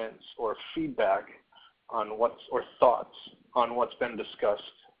comments or feedback on or thoughts on what's been discussed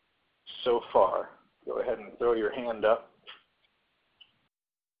so far? Go ahead and throw your hand up.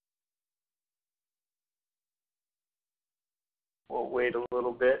 We'll wait a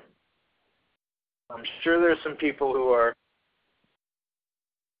little bit. I'm sure there's some people who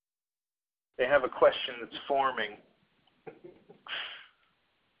they have a question that's forming,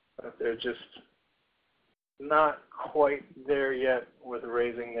 but they're just not quite there yet with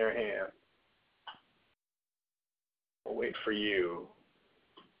raising their hand. We'll wait for you.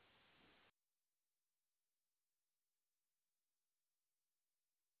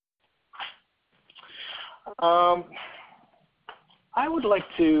 I would like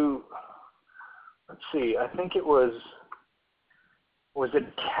to, let's see, I think it was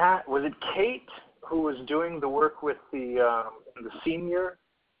it Kate who was doing the work with the senior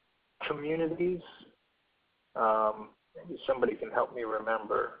communities? Maybe somebody can help me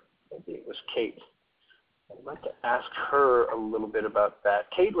remember. Maybe it was Kate. I'd like to ask her a little bit about that.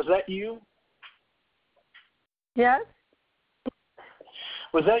 Kate, was that you? Yes.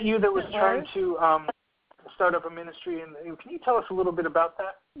 Was that you that was trying to start up a ministry? And can you tell us a little bit about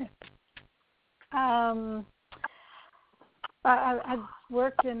that? I've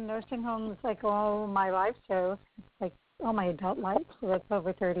worked in nursing homes like all my life, so like all my adult life, so that's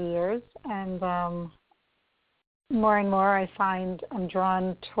over 30 years. And more and more I find I'm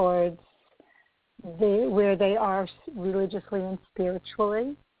drawn towards where they are religiously and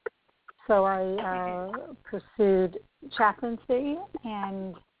spiritually. So I pursued chaplaincy,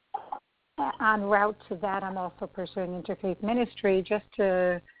 and en route to that I'm also pursuing interfaith ministry just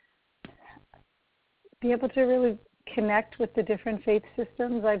to be able to really connect with the different faith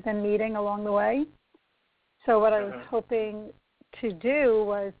systems I've been meeting along the way. So what I was hoping to do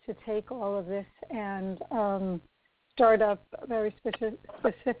was to take all of this and start up very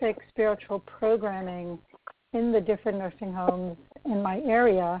specific spiritual programming in the different nursing homes in my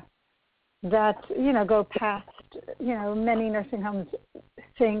area that, go past, many nursing homes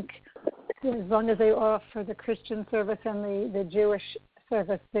think as long as they offer the Christian service and the Jewish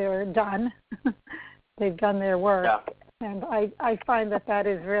service, they're done. They've done their work. Yeah. And I find that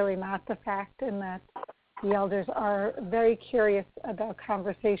is really not the fact, and that the elders are very curious about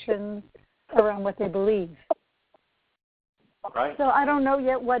conversations around what they believe. Right. So I don't know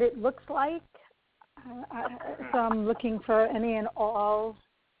yet what it looks like. So I'm looking for any and all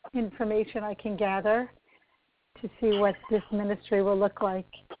information I can gather to see what this ministry will look like.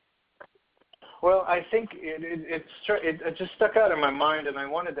 Well, I think it just stuck out in my mind, and I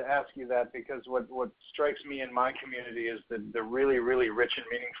wanted to ask you that because what strikes me in my community is the really, really rich and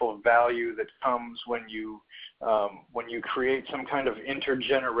meaningful value that comes when you create some kind of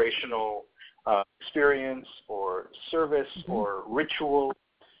intergenerational experience or service or ritual,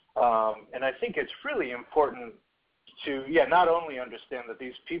 and I think it's really important to not only understand that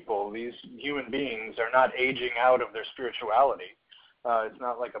these people, these human beings, are not aging out of their spirituality. It's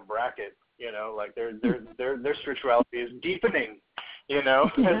not like a bracket. Like their spirituality is deepening, as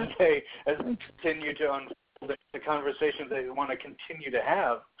they continue to unfold the conversations they want to continue to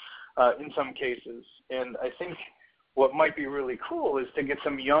have in some cases. And I think what might be really cool is to get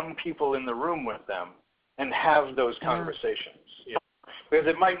some young people in the room with them and have those conversations. Because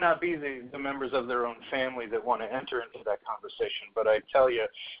it might not be the members of their own family that want to enter into that conversation, but I tell you,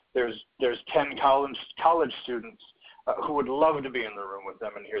 there's 10 college students who would love to be in the room with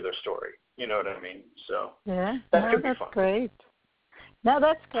them and hear their story. You know what I mean? So that could be fun. Great. No,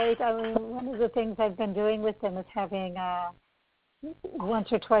 that's great. I mean, one of the things I've been doing with them is having once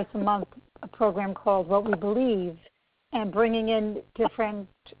or twice a month a program called What We Believe, and bringing in different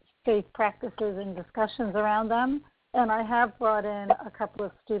faith practices and discussions around them. And I have brought in a couple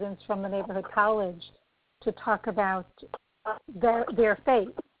of students from the neighborhood college to talk about their faith.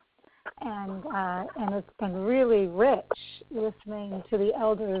 And it's been really rich listening to the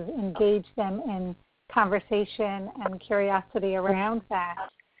elders engage them in conversation and curiosity around that,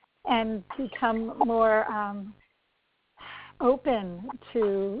 and become more open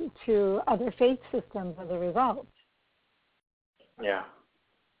to other faith systems as a result. Yeah.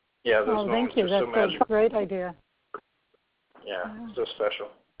 Yeah, those thank you. That's so magical. A great idea. Yeah, so special.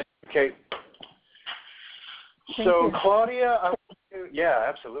 Okay. So Claudia,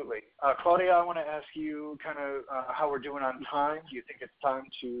 absolutely. Claudia, I want to ask you kind of how we're doing on time. Do you think it's time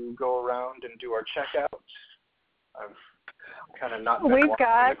to go around and do our checkout? I've kind of not been watching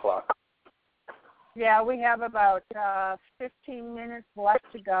the clock. Yeah, we have about 15 minutes left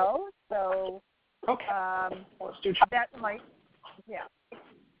to go. So okay, let's do that might,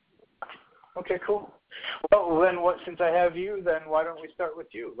 Okay, cool. Well, then, since I have you, then why don't we start with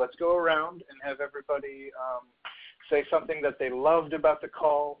you? Let's go around and have everybody say something that they loved about the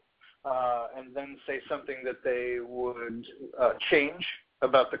call, and then say something that they would change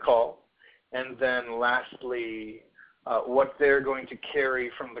about the call, and then lastly, what they're going to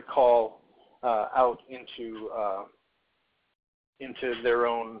carry from the call out into their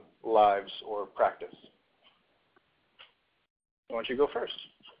own lives or practice. Why don't you go first?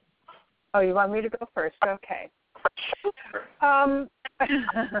 Oh, you want me to go first? Okay.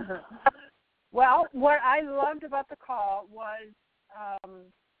 Well, what I loved about the call was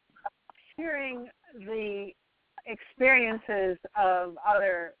hearing the experiences of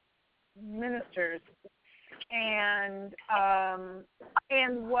other ministers and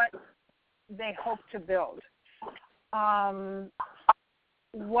what they hope to build.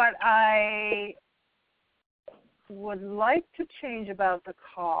 What I would like to change about the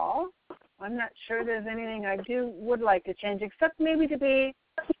call, I'm not sure there's anything I would like to change, except maybe to be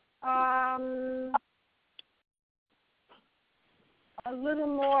a little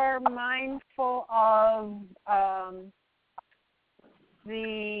more mindful of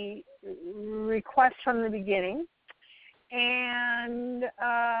the request from the beginning. And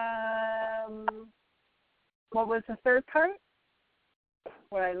what was the third part?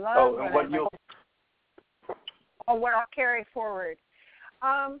 What I love. What I'll carry forward.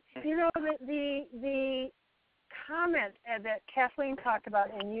 The comment that Kathleen talked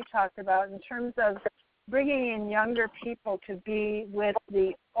about and you talked about in terms of bringing in younger people to be with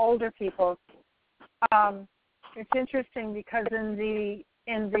the older people. It's interesting because in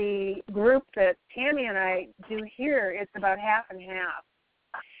the group that Tammy and I do here, it's about half and half.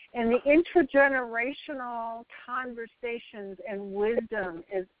 And the intergenerational conversations and wisdom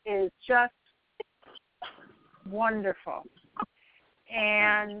is just wonderful.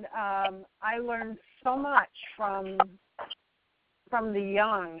 And I learned so much from the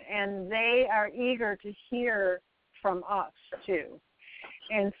young, and they are eager to hear from us too.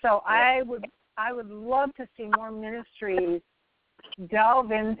 And so I would love to see more ministries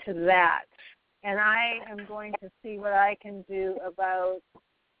delve into that. And I am going to see what I can do about,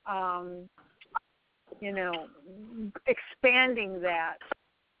 expanding that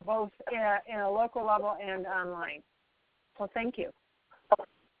both in a local level and online. So thank you.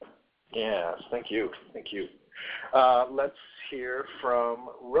 Yes, thank you. Thank you. Let's hear from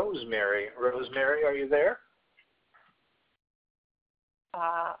Rosemary. Rosemary, are you there?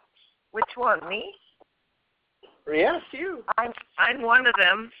 Which one, me? Yes, you. I'm one of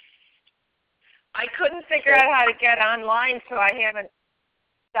them. I couldn't figure out how to get online, so I haven't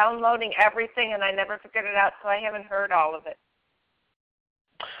downloading everything, and I never figured it out, so I haven't heard all of it.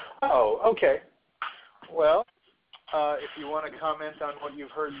 Oh, okay. Well, if you want to comment on what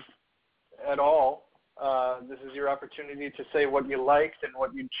you've heard at all, this is your opportunity to say what you liked and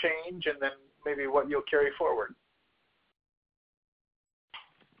what you'd change, and then maybe what you'll carry forward.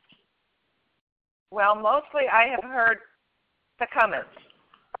 Well, mostly I have heard the comments.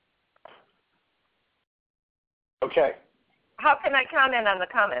 Okay. How can I comment on the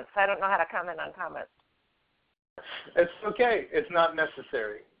comments? I don't know how to comment on comments. It's okay. It's not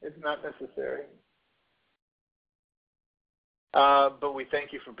necessary. It's not necessary. But we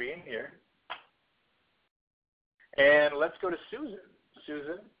thank you for being here. And let's go to Susan.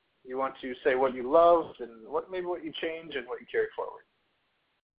 Susan, you want to say what you loved and what you change and what you carry forward?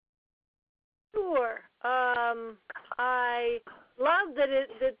 Sure. I love that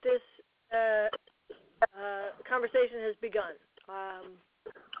this conversation has begun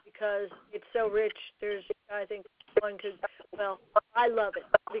because it's so rich. I think one could. Well, I love it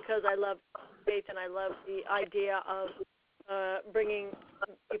because I love faith and I love the idea of bringing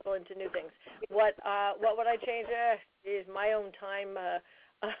people into new things. What would I change? Is my own time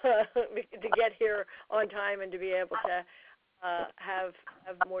to get here on time and to be able to have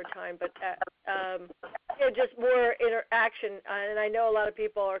more time, but just more interaction. And I know a lot of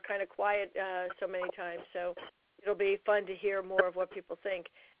people are kind of quiet so many times, so it'll be fun to hear more of what people think.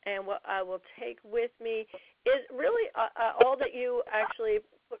 And what I will take with me is really all that you actually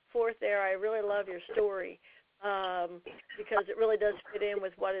put forth there. I really love your story because it really does fit in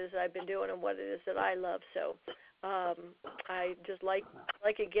with what it is I've been doing and what it is that I love. So I just like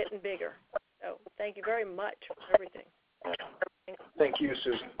it getting bigger. So thank you very much for everything. Thank you,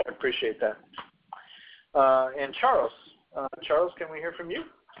 Susan. I appreciate that. And Charles. Charles, can we hear from you?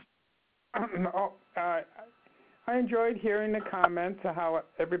 I enjoyed hearing the comments of how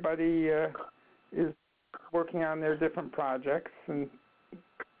everybody is working on their different projects, and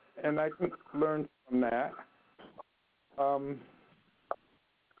I can learn from that. I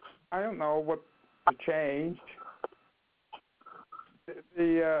don't know what to change.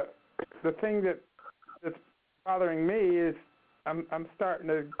 The thing that's bothering me is I'm starting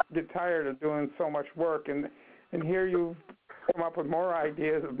to get tired of doing so much work, and here you've come up with more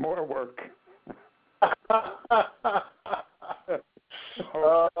ideas of more work.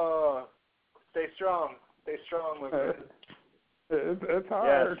 Oh, stay strong. Stay strong with it. It's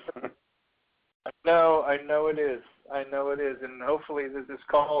hard. Yes. I know it is. And hopefully this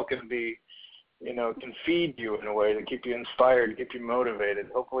call can be, can feed you in a way to keep you inspired, keep you motivated.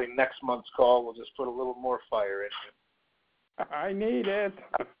 Hopefully next month's call will just put a little more fire in you. I need it.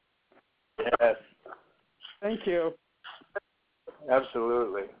 Yes. Thank you.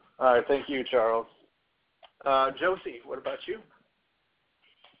 Absolutely. All right. Thank you, Charles. Josie, what about you?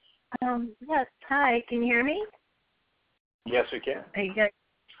 Yes. Hi. Can you hear me? Yes, we can. Are you good?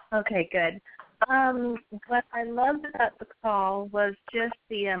 Okay, good. What I loved about the call was just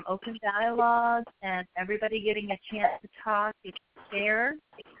the open dialogue and everybody getting a chance to talk and share.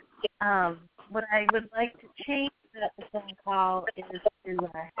 What I would like to change set the phone call is to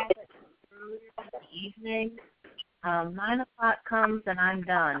have it earlier in the evening. 9 o'clock comes and I'm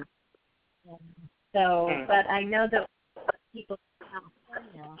done. So, but I know that people in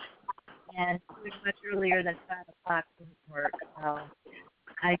California, and pretty much earlier than 5 o'clock doesn't work. So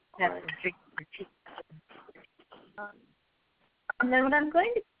I have to drink the tea. And then what I'm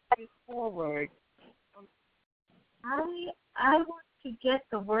going to do forward, I want to get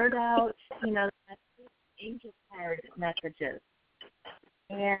the word out, angel card messages.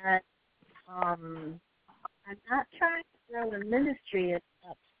 And I'm not trying to grow the ministry as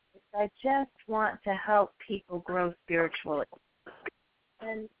much. I just want to help people grow spiritually.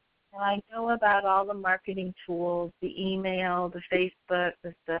 And I know about all the marketing tools, the email, the Facebook,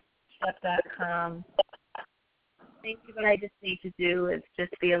 the stuff.com. Maybe what I just need to do is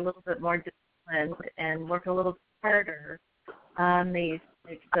just be a little bit more disciplined and work a little harder on these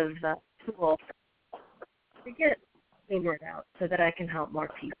types of tools to get the word out so that I can help more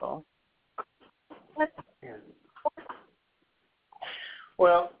people.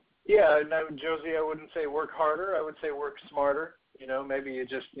 Well, yeah, no, Josie, I wouldn't say work harder. I would say work smarter. Maybe you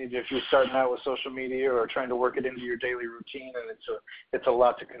just need, if you're starting out with social media or trying to work it into your daily routine, and it's a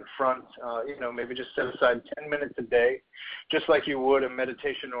lot to confront. Maybe just set aside 10 minutes a day, just like you would a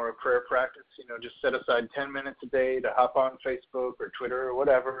meditation or a prayer practice. Just set aside 10 minutes a day to hop on Facebook or Twitter or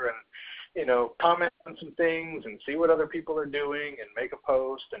whatever, and comment on some things and see what other people are doing and make a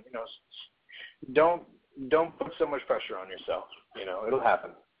post. And don't put so much pressure on yourself. It'll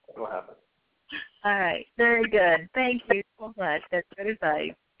happen. It'll happen. All right. Very good. Thank you so much. That's good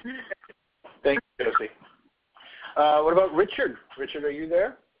advice. Thank you, Josie. What about Richard? Richard, are you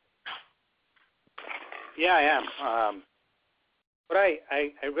there? Yeah, I am. What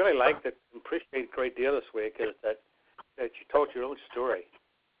I really liked and appreciate a great deal this week is that you told your own story.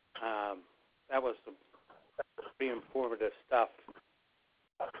 That was some pretty informative stuff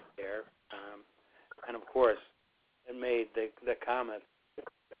there. And, of course, it made the comment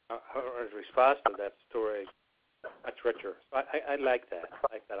or his response to that story much richer. So I like that.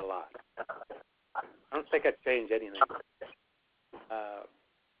 I like that a lot. I don't think I'd change anything.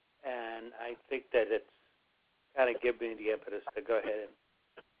 And I think that it's kind of given me the impetus to go ahead and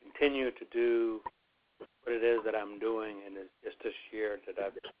continue to do what it is that I'm doing. And it's just this year that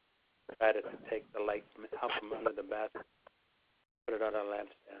I've decided to take the light out from under the basket, put it on a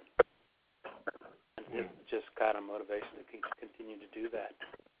lampstand. And it's just kind of motivation to continue to do that.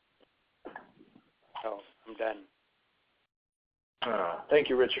 So I'm done. Thank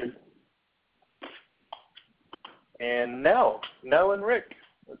you, Richard. And Nell and Rick,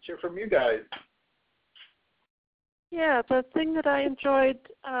 let's hear from you guys. Yeah, the thing that I enjoyed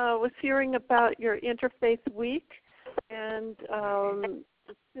was hearing about your Interfaith Week and the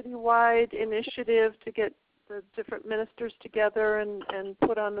citywide initiative to get the different ministers together and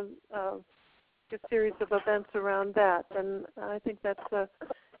put on a series of events around that. And I think that's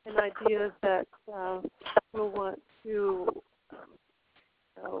an idea that we'll want to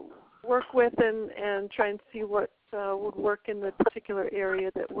work with and try and see what would work in the particular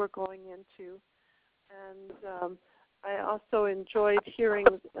area that we're going into. And I also enjoyed hearing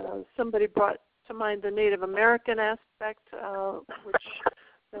somebody brought to mind the Native American aspect, which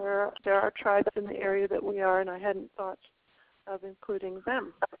there are tribes in the area that we are, and I hadn't thought of including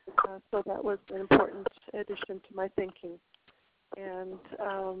them. So that was an important addition to my thinking. And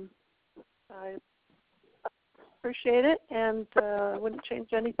I appreciate it, and wouldn't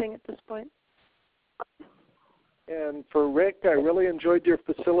change anything at this point. And for Rick, I really enjoyed your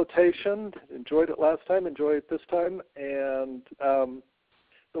facilitation. Enjoyed it last time, enjoyed it this time. And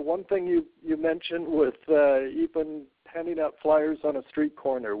the one thing you mentioned with even handing out flyers on a street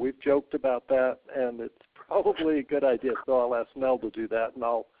corner, we've joked about that, and it's probably a good idea. So I'll ask Mel to do that, and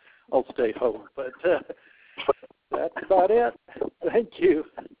I'll stay home. But that's about it. Thank you.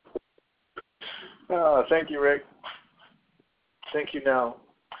 Thank you, Rick. Thank you, Nell.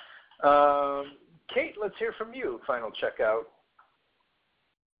 Kate, let's hear from you. Final checkout.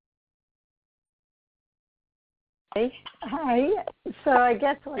 Hi. So I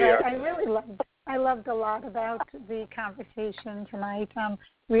guess what I really loved a lot about the conversation tonight.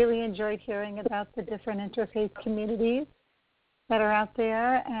 Really enjoyed hearing about the different interfaith communities that are out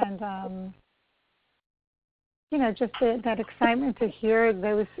there, and just that excitement to hear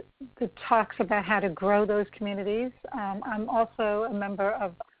the talks about how to grow those communities. I'm also a member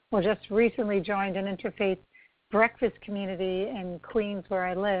of, just recently joined an interfaith breakfast community in Queens where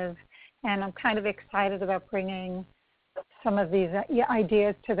I live, and I'm kind of excited about bringing some of these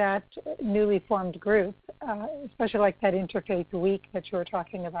ideas to that newly formed group, especially like that Interfaith Week that you were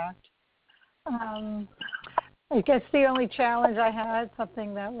talking about. I guess the only challenge I had,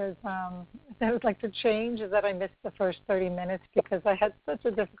 something that was that I would like to change, is that I missed the first 30 minutes because I had such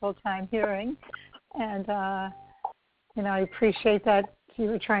a difficult time hearing. And, I appreciate that you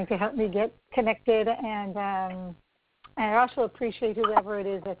were trying to help me get connected. And I also appreciate whoever it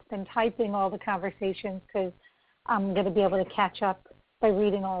is that's been typing all the conversations, because I'm going to be able to catch up by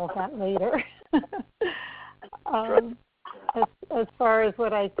reading all of that later. As far as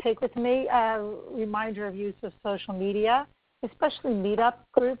what I take with me, a reminder of use of social media, especially meetup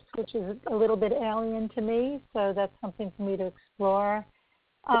groups, which is a little bit alien to me, so that's something for me to explore.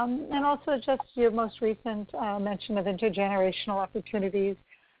 And also just your most recent mention of intergenerational opportunities.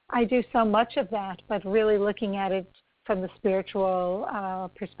 I do so much of that, but really looking at it from the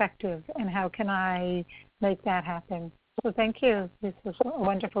spiritual perspective, and how can I make that happen. So thank you. This was a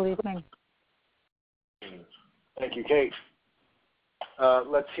wonderful evening. Thank you, Kate.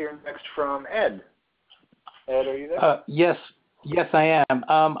 Let's hear next from Ed. Ed, are you there? Yes, I am.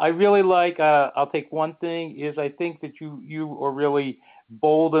 I really like, I'll take one thing, is I think that you are really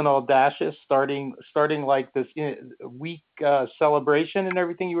bold and audacious, starting like this week celebration and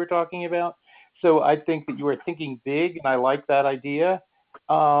everything you were talking about. So I think that you are thinking big, and I like that idea.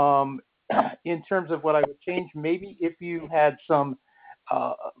 In terms of what I would change, maybe if you had some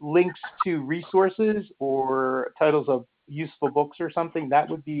links to resources or titles of useful books or something, that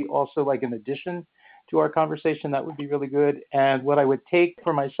would be also like an addition to our conversation. That would be really good. And what I would take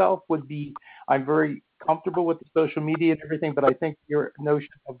for myself would be, I'm very comfortable with the social media and everything, but I think your notion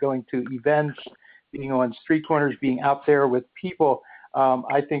of going to events, being on street corners, being out there with people,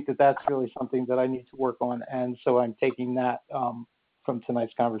 I think that that's really something that I need to work on. And so I'm taking that from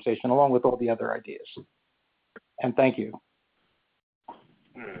tonight's conversation, along with all the other ideas. And thank you.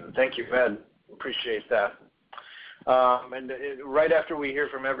 Thank you, Ed. Appreciate that. And right after we hear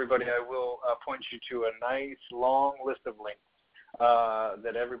from everybody, I will point you to a nice long list of links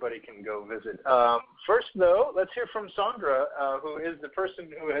that everybody can go visit. First, though, let's hear from Sandra, who is the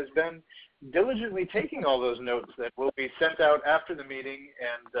person who has been diligently taking all those notes that will be sent out after the meeting,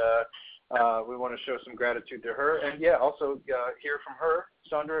 and we want to show some gratitude to her. And, also hear from her.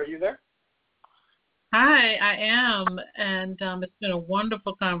 Sandra, are you there? Hi, I am, and it's been a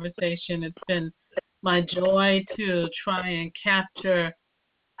wonderful conversation. It's been my joy to try and capture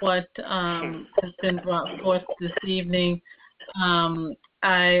what has been brought forth this evening.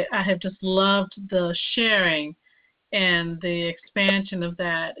 I have just loved the sharing and the expansion of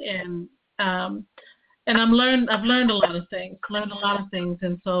that, and I've learned a lot of things.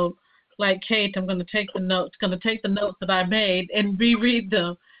 And so, like Kate, I'm going to take the notes that I made and reread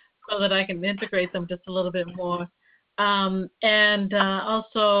them, so that I can integrate them just a little bit more.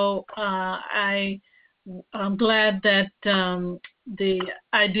 Also, I'm glad that the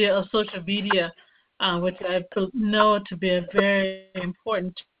idea of social media, which I know to be a very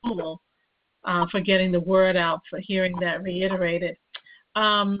important tool for getting the word out, for hearing that reiterated.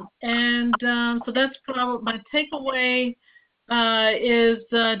 So that's probably my takeaway, is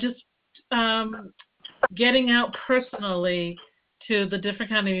just getting out personally to the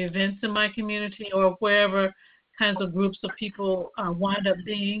different kind of events in my community, or wherever kinds of groups of people wind up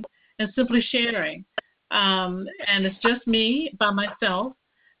being, and simply sharing. And it's just me by myself,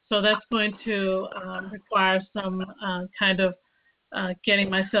 so that's going to require some kind of getting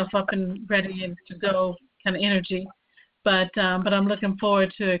myself up and ready and to go kind of energy. But I'm looking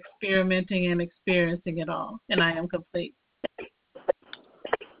forward to experimenting and experiencing it all, and I am complete.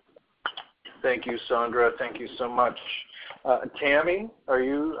 Thank you, Sandra. Thank you so much. Tammy, are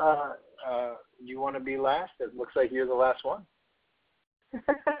you? You want to be last? It looks like you're the last one.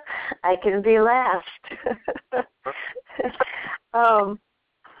 I can be last.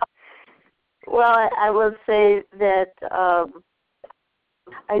 Well, I will say that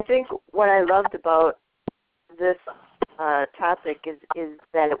I think what I loved about this topic is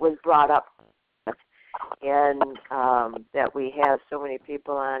that it was brought up, and that we have so many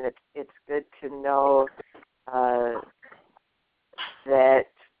people on. It's good to know that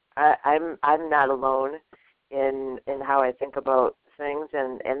I'm not alone in how I think about things,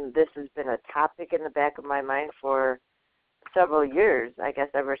 and this has been a topic in the back of my mind for several years, I guess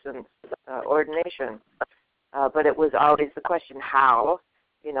ever since ordination. But it was always the question, how?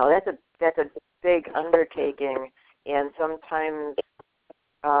 That's a big undertaking, and sometimes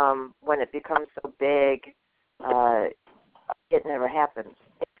when it becomes so big, it never happens.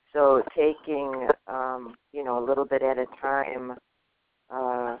 So taking a little bit at a time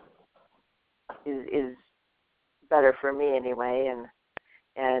is better for me anyway,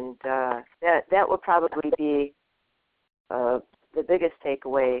 and that would probably be the biggest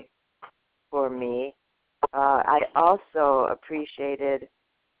takeaway for me. I also appreciated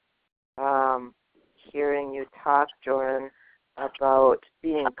hearing you talk, Joran, about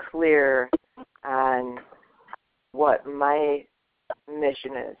being clear on what my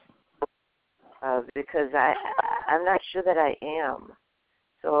mission is, because I'm not sure that I am.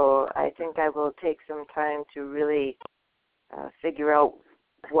 So I think I will take some time to really figure out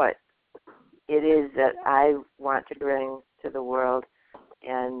what it is that I want to bring to the world,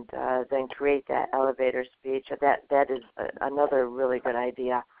 and then create that elevator speech. That is another really good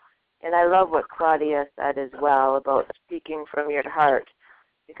idea. And I love what Claudia said as well about speaking from your heart,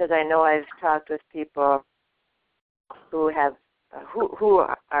 because I know I've talked with people who have who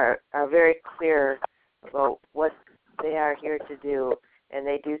are very clear about what they are here to do, and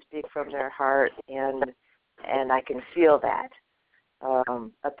they do speak from their heart, and I can feel that,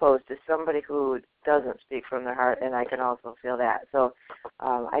 opposed to somebody who doesn't speak from their heart, and I can also feel that. So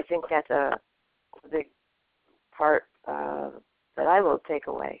I think that's a big part that I will take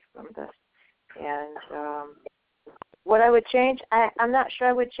away from this. And what I would change, I'm not sure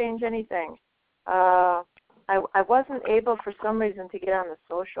I would change anything. I wasn't able for some reason to get on the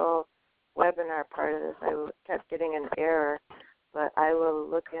social webinar part of this. I kept getting an error, but I will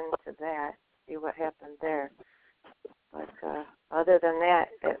look into that, see what happened there. But other than that,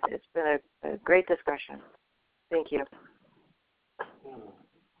 it's been a great discussion. Thank you.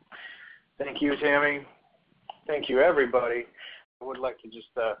 Thank you, Tammy. Thank you, everybody. I would like to just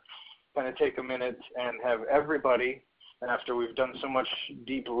kind of take a minute and have everybody, after we've done so much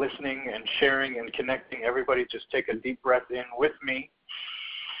deep listening and sharing and connecting, everybody just take a deep breath in with me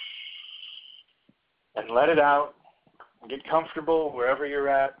and let it out. Get comfortable wherever you're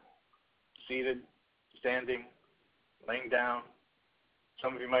at, seated, standing, laying down.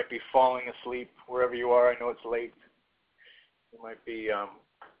 Some of you might be falling asleep wherever you are. I know it's late. You might be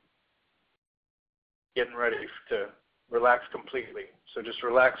getting ready to relax completely. So just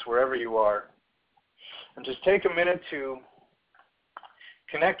relax wherever you are. And just take a minute to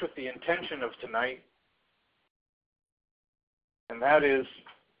connect with the intention of tonight. And that is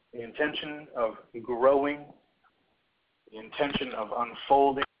the intention of growing, the intention of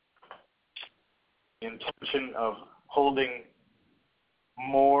unfolding, the intention of holding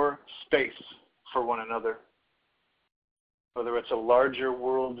more space for one another. Whether it's a larger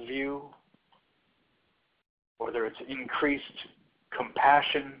worldview, whether it's increased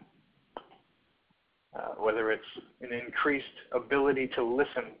compassion, whether it's an increased ability to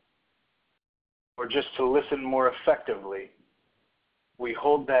listen, or just to listen more effectively, we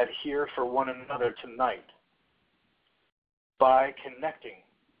hold that here for one another tonight by connecting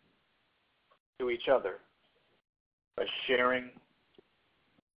to each other, by sharing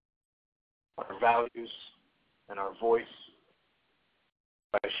our values and our voice,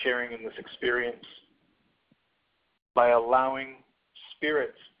 by sharing in this experience, by allowing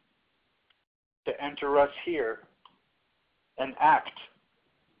Spirit to enter us here and act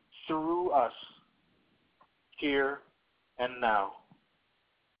through us here and now,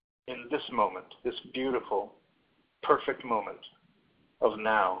 in this moment, this beautiful, perfect moment of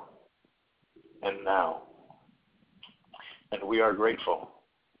now and now. And we are grateful.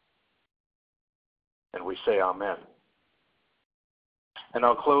 And we say amen. And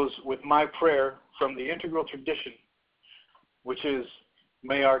I'll close with my prayer from the integral tradition, which is,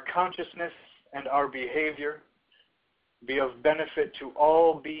 may our consciousness and our behavior be of benefit to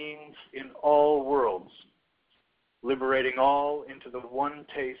all beings in all worlds, liberating all into the one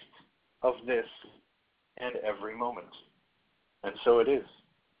taste of this and every moment. And so it is.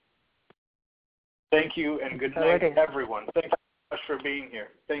 Thank you and good night, everyone. Thank you so much for being here.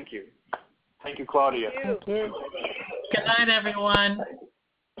 Thank you. Thank you, Claudia. Thank you. Good night, everyone.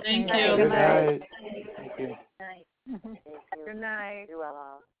 Thank you. Good night. Thank you. Good night. Good night. You well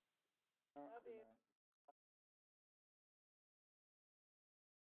all.